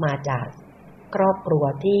พราะมาจากครอบครัว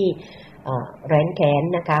ที่แร้นแค้น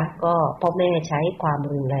นะคะก็พ่อแม่ใช้ความ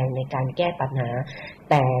รุนแรงในการแก้ปัญหา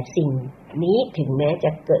แต่สิ่งนี้ถึงแม้จ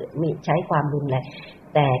ะเกิดมีใช้ความรุนแรง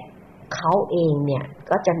แต่เขาเองเนี่ย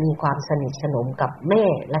ก็จะมีความสนิทสนมกับแม่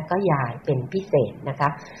และก็ยายเป็นพิเศษนะคะ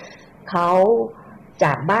เขาจ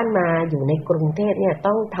ากบ้านมาอยู่ในกรุงเทพเนี่ย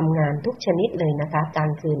ต้องทำงานทุกชนิดเลยนะคะกลา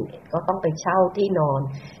งคืนก็ต้องไปเช่าที่นอน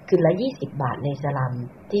คืนละ20 บาทในสลัม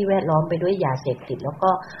ที่แวดล้อมไปด้วยยาเสพติดแล้วก็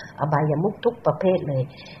อบายมุขทุกประเภทเลย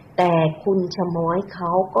แต่คุณชม้อยเข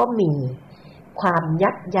าก็มีความ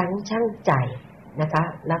ยับยั้งชั่งใจนะคะ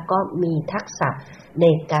แล้วก็มีทักษะใน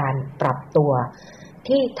การปรับตัว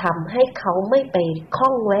ที่ทำให้เขาไม่ไปข้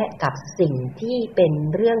องแวะกับสิ่งที่เป็น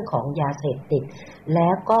เรื่องของยาเสพติดแล้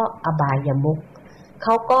วก็อบายมุขเข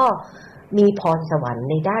าก็มีพรสวรรค์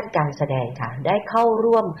ในด้านการแสดงค่ะได้เข้า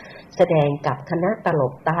ร่วมแสดงกับคณะตล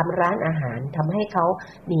กตามร้านอาหารทำให้เขา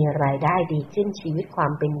มีรายได้ดีขึ้นชีวิตควา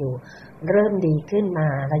มเป็นอยู่เริ่มดีขึ้นมา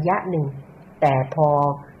ระยะหนึ่งแต่พอ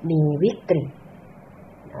มีวิกฤต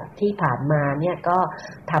ที่ผ่านมาเนี่ยก็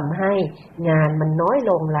ทำให้งานมันน้อย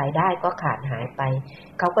ลงรายได้ก็ขาดหายไป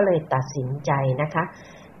เขาก็เลยตัดสินใจนะคะ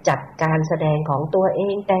จัดการแสดงของตัวเอ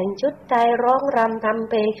งแต่งชุดไทยร้องรำทำ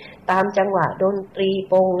เพลงตามจังหวะดนตรี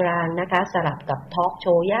โปงลางนะคะสลับกับทอล์กโช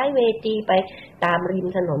ว์ย้ายเวทีไปตามริม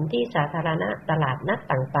ถนนที่สาธารณะตลาดนัด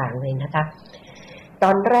ต่างๆเลยนะคะต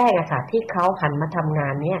อนแรกอะค่ะที่เขาหันมาทำงา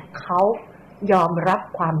นเนี่ยเขายอมรับ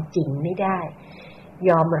ความจริงไม่ได้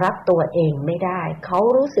ยอมรับตัวเองไม่ได้เขา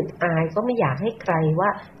รู้สึกอายก็ไม่อยากให้ใครว่า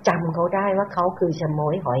จำเขาได้ว่าเขาคือชม้อ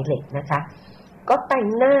ยหอยเหล็กนะคะก็แต่ง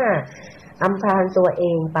หน้าอำพรางตัวเอ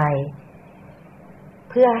งไป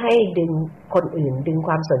เพื่อให้ดึงคนอื่นดึงค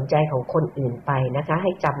วามสนใจของคนอื่นไปนะคะใ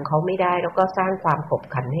ห้จำเขาไม่ได้แล้วก็สร้างความขบ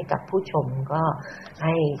ขันให้กับผู้ชมก็ใ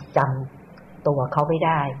ห้จำตัวเขาไม่ไ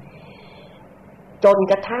ด้จน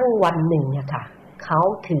กระทั่งวันหนึ่งนะคะเขา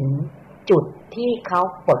ถึงจุดที่เขา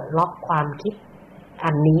ปลดล็อกความคิด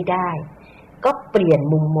อันนี้ได้ก็เปลี่ยน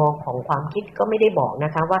มุมมองของความคิดก็ไม่ได้บอกน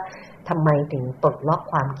ะคะว่าทำไมถึงปลดล็อก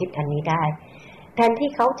ความคิดอันนี้ได้แทนที่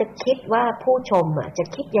เขาจะคิดว่าผู้ชมจะ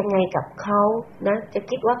คิดยังไงกับเขานะจะ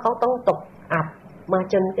คิดว่าเขาต้องตกอับ มา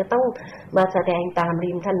จนจะต้องมาแสดงตาม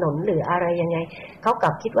ริมถนนหรืออะไรยังไงเขาก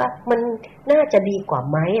ลับคิดว่ามันน่าจะดีกว่า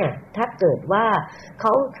ไหมถ้าเกิดว่าเข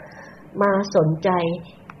ามาสนใจ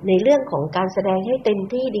ในเรื่องของการแสดงให้เต็ม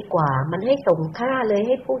ที่ดีกว่ามันให้สมค่าเลยใ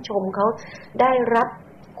ห้ผู้ชมเขาได้รับ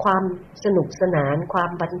ความสนุกสนานควา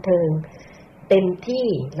มบันเทิงเต็มที่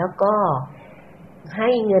แล้วก็ให้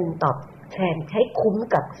เงินตอบแทนให้คุ้ม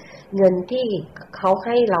กับเงินที่เขาใ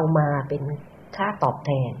ห้เรามาเป็นค่าตอบแ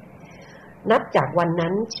ทนนับจากวัน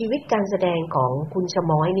นั้นชีวิตการแสดงของคุณช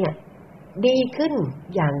ม้อยเนี่ยดีขึ้น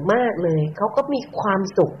อย่างมากเลยเขาก็มีความ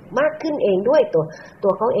สุขมากขึ้นเองด้วยตั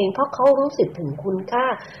วเขาเองเพราะเขารู้สึกถึงคุณค่า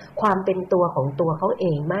ความเป็นตัวของตัวเขาเอ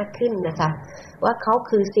งมากขึ้นนะคะว่าเขา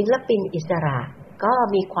คือศิลปินอิสระก็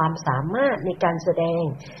มีความสามารถในการแสดง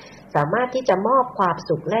สามารถที่จะมอบความ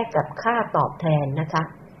สุขแลกกับค่าตอบแทนนะคะ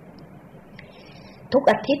ทุก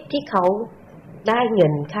อาทิตย์ที่เขาได้เงิ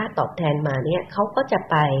นค่าตอบแทนมาเนี่ยเขาก็จะ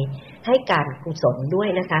ไปให้การกุศลด้วย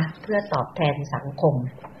นะคะเพื่อตอบแทนสังคม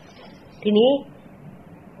ทีนี้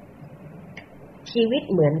ชีวิต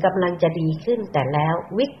เหมือนกำลังจะดีขึ้นแต่แล้ว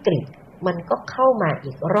วิกฤตมันก็เข้ามา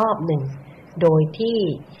อีกรอบหนึ่งโดยที่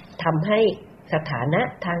ทำให้สถานะ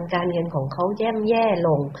ทางการเงินของเขาแย่ำแย่ล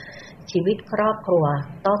งชีวิตครอบครัว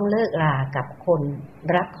ต้องเลิกรากับคน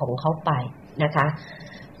รักของเขาไปนะคะ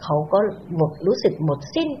เขาก็รู้สึกหมด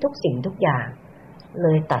สิ้นทุกสิ่งทุกอย่างเล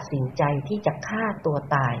ยตัดสินใจที่จะฆ่าตัว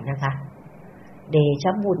ตายนะคะเดช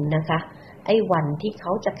ะบุญนะคะไอ้วันที่เข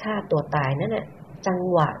าจะฆ่าตัวตายนั่นน่ะจัง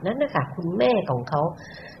หวะนั้นนะคะคุณแม่ของเขา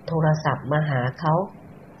โทรศัพท์มาหาเขา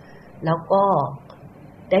แล้วก็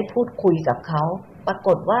ได้พูดคุยกับเขาปราก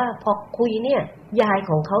ฏว่าพอคุยเนี่ยยาย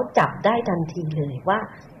ของเขาจับได้ทันทีเลยว่า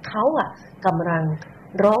เขากำลัง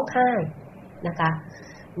ร้องไห้นะคะ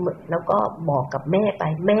แล้วก็บอกกับแม่ไป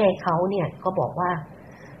แม่เขาเนี่ยก็บอกว่า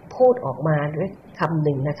พูดออกมาด้วยคำห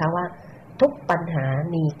นึ่งนะคะว่าทุกปัญหา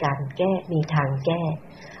มีการแก้มีทางแก้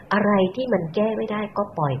อะไรที่มันแก้ไม่ได้ก็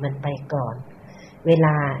ปล่อยมันไปก่อนเวล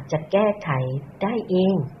าจะแก้ไขได้เอ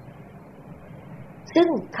งซึ่ง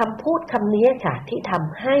คำพูดคำนี้ค่ะที่ท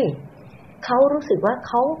ำให้เขารู้สึกว่าเ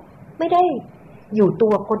ขาไม่ได้อยู่ตั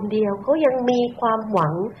วคนเดียวเขายังมีความหวั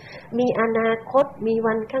งมีอนาคตมี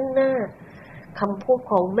วันข้างหน้าคำพูด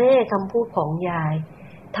ของแม่คำพูดของยาย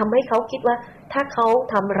ทำให้เขาคิดว่าถ้าเขา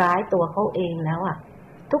ทำร้ายตัวเขาเองแล้ว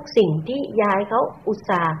ทุกสิ่งที่ยายเขาอุต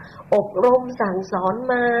ส่าห์อบรมสั่งสอน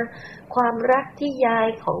มาความรักที่ยาย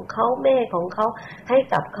ของเขาแม่ของเขาให้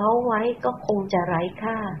กับเขาไว้ก็คงจะไร้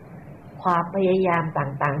ค่าความพยายาม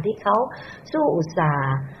ต่างๆที่เขาสู้อุตส่า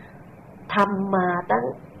ห์ทำมาตั้ง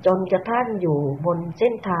จนกระทั่งอยู่บนเส้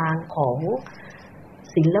นทางของ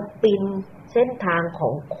ศิลปินเส้นทางขอ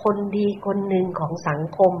งคนดีคนหนึ่งของสัง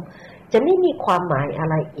คมจะไม่มีความหมายอะ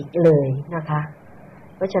ไรอีกเลยนะคะ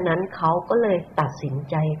เพราะฉะนั้นเขาก็เลยตัดสิน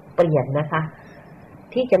ใจเปลี่ยนนะคะ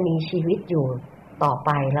ที่จะมีชีวิตอยู่ต่อไป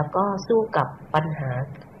แล้วก็สู้กับปัญหา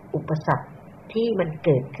อุปสรรคที่มันเ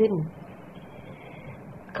กิดขึ้น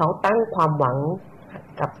เขาตั้งความหวัง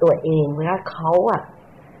กับตัวเองว่าเขา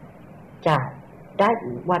จะได้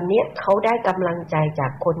วันนี้เขาได้กำลังใจจา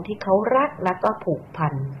กคนที่เขารักและก็ผูกพั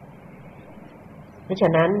นเพราะฉะ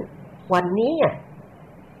นั้นวันนี้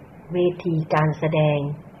เวทีการแสดง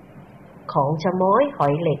ของชะม้อยหอ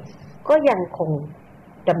ยเหล็กก็ยังคง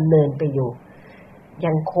ดำเนินไปอยู่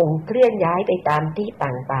ยังคงเคลื่อนย้ายไปตามที่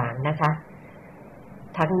ต่างๆนะคะ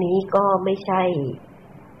ทั้งนี้ก็ไม่ใช่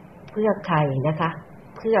เพื่อใครนะคะ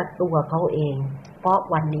เพื่อตัวเขาเองเพราะ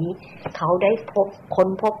วันนี้เขาได้ค้น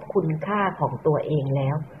พบคุณค่าของตัวเองแล้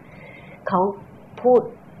วเขาพูด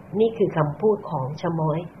นี่คือคำพูดของชะม้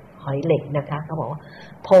อยหอยเหล็กนะคะเขาบอกว่า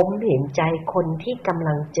ผมเห็นใจคนที่กำ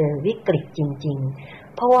ลังเจอวิกฤตจริง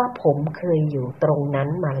ๆเพราะว่าผมเคยอยู่ตรงนั้น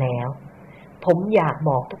มาแล้วผมอยากบ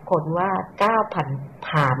อกทุกคนว่าก้าว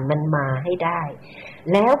ผ่านมันมาให้ได้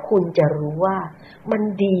แล้วคุณจะรู้ว่ามัน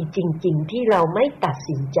ดีจริงๆที่เราไม่ตัด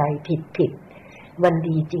สินใจผิดมัน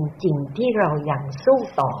ดีจริงๆที่เรายังสู้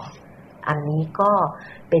ต่ออันนี้ก็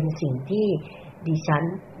เป็นสิ่งที่ดิฉัน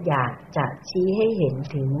อยากจะชี้ให้เห็น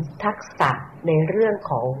ถึงทักษะในเรื่อง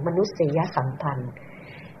ของมนุษยสัมพันธ์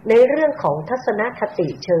ในเรื่องของทัศนคติ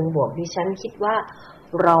เชิงบวกดิฉันคิดว่า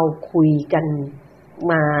เราคุยกัน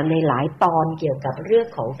มาในหลายตอนเกี่ยวกับเรื่อง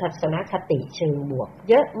ของทัศนคติเชิงบวก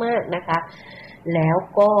เยอะมากนะคะแล้ว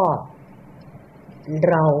ก็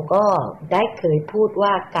เราก็ได้เคยพูดว่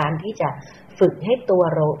าการที่จะฝึกให้ตัว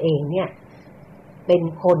เราเองเนี่ยเป็น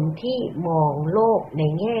คนที่มองโลกใน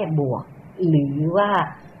แง่บวกหรือว่า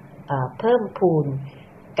เพิ่มพูน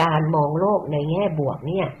การมองโลกในแง่บวก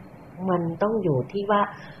เนี่ยมันต้องอยู่ที่ว่า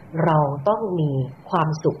เราต้องมีความ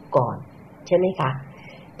สุขก่อนใช่ไหมคะ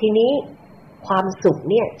ทีนี้ความสุข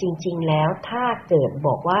เนี่ยจริงๆแล้วถ้าเกิดบ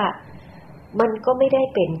อกว่า มันก็ไม่ได้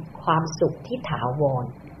เป็นความสุขที่ถาวร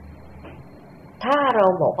ถ้าเรา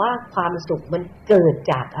บอกว่าความสุขมันเกิด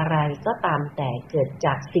จากอะไรก็ตามแต่เกิดจ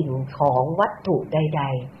ากสิ่งของวัตถุใด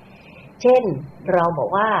ๆเช่นเราบอก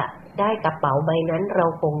ว่าได้กระเป๋าใบนั้นเรา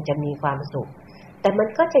คงจะมีความสุขแต่มัน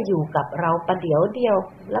ก็จะอยู่กับเราประเดี๋ยวเดียว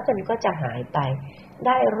แล้วมันก็จะหายไปไ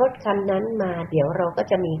ด้รถคันนั้นมาเดี๋ยวเราก็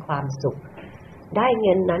จะมีความสุขได้เ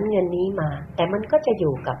งินนั้นเงินนี้มาแต่มันก็จะอ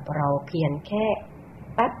ยู่กับเราเพียงแค่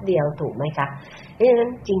แป๊บเดียวถูกไหมคะดังนั้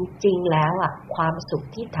นจริงๆแล้วความสุข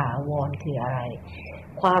ที่ถาวรคืออะไร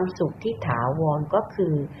ความสุขที่ถาวรก็คื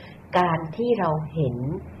อการที่เราเห็น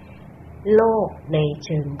โลกในเ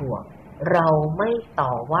ชิงบวกเราไม่ต่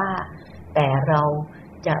อว่าแต่เรา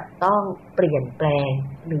จะต้องเปลี่ยนแปลง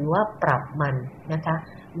หรือว่าปรับมันนะคะ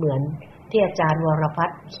เหมือนที่อาจารย์วรพัฒ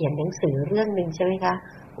น์เขียนหนังสือเรื่องนึงใช่ไหมคะ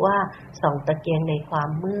ว่าส่องตะเกียงในความ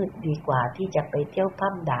มืดดีกว่าที่จะไปเที่ยวพ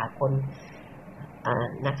ร่ำด่าคน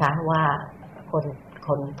นะคะว่าค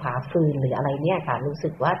นผาฟืนหรืออะไรเนี่ยค่ะรู้สึ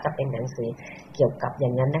กว่าจะเป็นหนังสือเกี่ยวกับอย่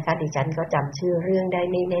างนั้นนะคะดิฉันก็จำชื่อเรื่องได้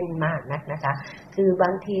ไม่แน่นมากนักนะคะคือบา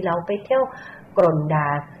งทีเราไปเที่ยวกร่นด่า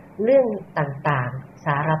เรื่องต่างๆส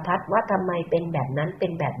ารพัดว่าทำไมเป็นแบบนั้นเป็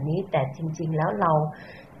นแบบนี้แต่จริงๆแล้วเรา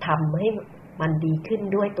ทำให้มันดีขึ้น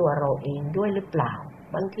ด้วยตัวเราเองด้วยหรือเปล่า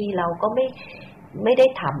บางทีเราก็ไม่ได้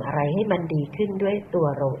ทำอะไรให้มันดีขึ้นด้วยตัว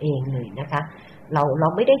เราเองเลยนะคะเรา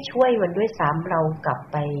ไม่ได้ช่วยมันด้วยซ้ำเรากลับ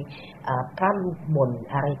ไปพร่ำบ่น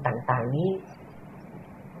อะไรต่างๆนี้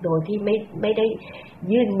โดยที่ไม่ได้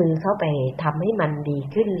ยื่นมือเข้าไปทำให้มันดี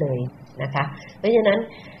ขึ้นเลยนะคะเพราะฉะนั้น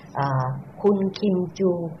คุณคิมจู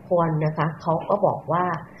ฮวอนนะคะเขาก็บอกว่า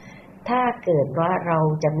ถ้าเกิดว่าเรา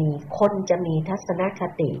จะมีทัศนค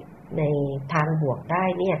ติในทางบวกได้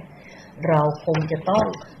เนี่ยเราคงจะต้อง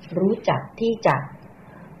รู้จักที่จะ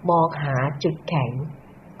มองหาจุดแข็ง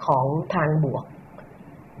ของทางบวก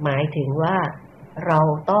หมายถึงว่าเรา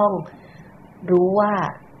ต้องรู้ว่า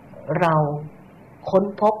เราค้น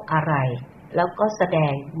พบอะไรแล้วก็แสด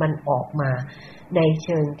งมันออกมาในเ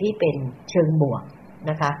ชิงที่เป็นเชิงบวก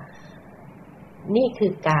นะคะนี่คื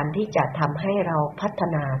อการที่จะทำให้เราพัฒ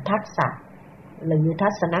นาทักษะหรือทั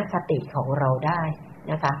ศนคติของเราได้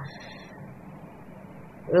นะคะ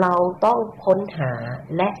เราต้องค้นหา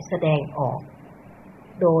และแสดงออก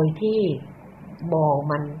โดยที่มอง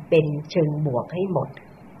มันเป็นเชิงบวกให้หมด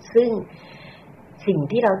ซึ่งสิ่ง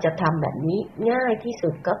ที่เราจะทำแบบนี้ง่ายที่สุ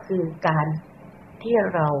ดก็คือการที่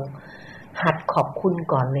เราหัดขอบคุณ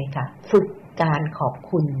ก่อนเลยค่ะฝึกการขอบ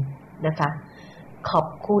คุณนะคะขอบ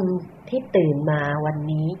คุณที่ตื่นมาวัน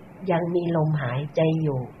นี้ยังมีลมหายใจอ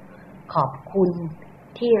ยู่ขอบคุณ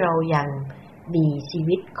ที่เรายังมีชี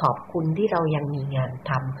วิตขอบคุณที่เรายังมีงาน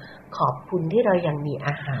ทำขอบคุณที่เรายังมีอ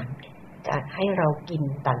าหารให้เรากิน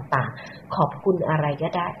ต่างๆขอบคุณอะไรก็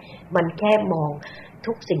ได้มันแค่มอง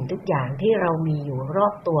ทุกสิ่งทุกอย่างที่เรามีอยู่รอ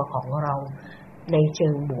บตัวของเราในเชิ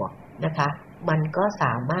งบวกนะคะมันก็ส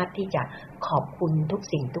ามารถที่จะขอบคุณทุก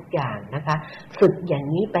สิ่งทุกอย่างนะคะฝึกอย่าง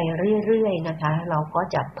นี้ไปเรื่อยๆนะคะเราก็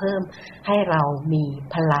จะเพิ่มให้เรามี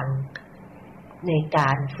พลังในกา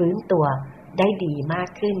รฟื้นตัวได้ดีมาก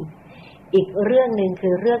ขึ้นอีกเรื่องนึงคื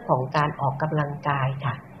อเรื่องของการออกกำลังกาย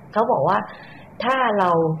ค่ะเขาบอกว่าถ้าเร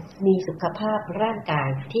ามีสุขภาพร่างกาย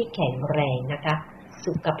ที่แข็งแรงนะคะ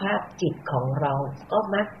สุขภาพจิตของเราก็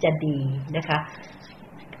มักจะดีนะคะ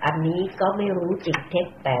อันนี้ก็ไม่รู้จริงเท็จ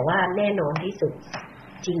แต่ว่าแน่นอนที่สุด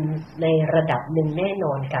จริงในระดับหนึ่งแน่น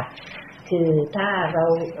อนค่ะคือถ้าเรา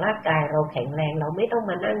ร่างกายเราแข็งแรงเราไม่ต้อง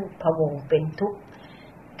มานั่งพะวงเป็นทุกข์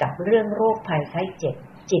กับเรื่องโรคภัยไข้เจ็บ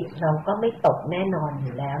จิตเราก็ไม่ตกแน่นอนอ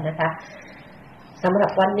ยู่แล้วนะคะสำหรั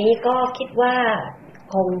บวันนี้ก็คิดว่า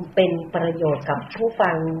คงเป็นประโยชน์กับผู้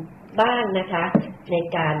ฟังบ้างนะคะใน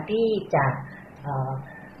การที่จะ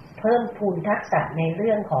เพิ่มพูนทักษะในเ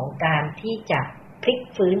รื่องของการที่จะพลิก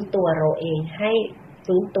ฟื้นตัวเราเองให้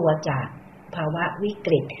ฟื้นตัวจากภาวะวิก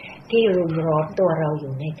ฤตที่รุมร้อนตัวเราอ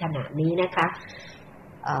ยู่ในขณะนี้นะคะ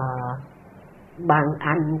บาง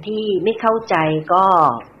อันที่ไม่เข้าใจ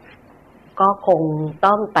ก็คง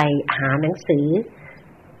ต้องไปหาหนังสือ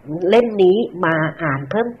เล่มนี้มาอ่าน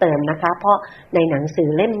เพิ่มเติมนะคะเพราะในหนังสือ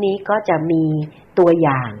เล่มนี้ก็จะมีตัวอ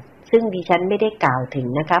ย่างซึ่งดิฉันไม่ได้กล่าวถึง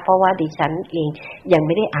นะคะเพราะว่าดิฉันเองยังไ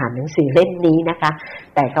ม่ได้อ่านหนังสือเล่มนี้นะคะ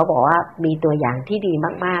แต่เขาบอกว่ามีตัวอย่างที่ดี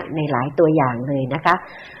มากๆในหลายตัวอย่างเลยนะคะ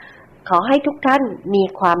ขอให้ทุกท่านมี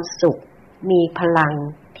ความสุขมีพลัง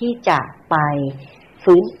ที่จะไป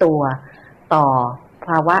ฟื้นตัวต่อภ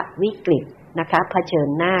าวะวิกฤตนะคะเผชิญ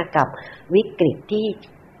หน้ากับวิกฤตที่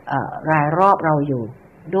รายรอบเราอยู่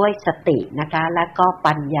ด้วยสตินะคะและก็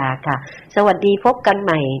ปัญญาค่ะสวัสดีพบกันใ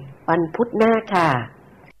หม่วันพุธหน้าค่ะ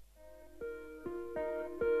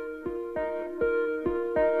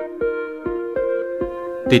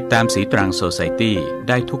ติดตามสีตรังโซไซตี้ไ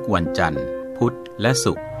ด้ทุกวันจันทร์ พุธและ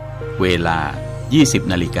ศุกร์เวลา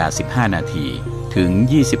 20:15 นาทีถึง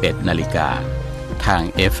 21:00 น.ทาง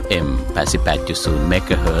FM 88.0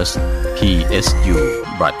 MHz PSU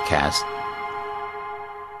Broadcast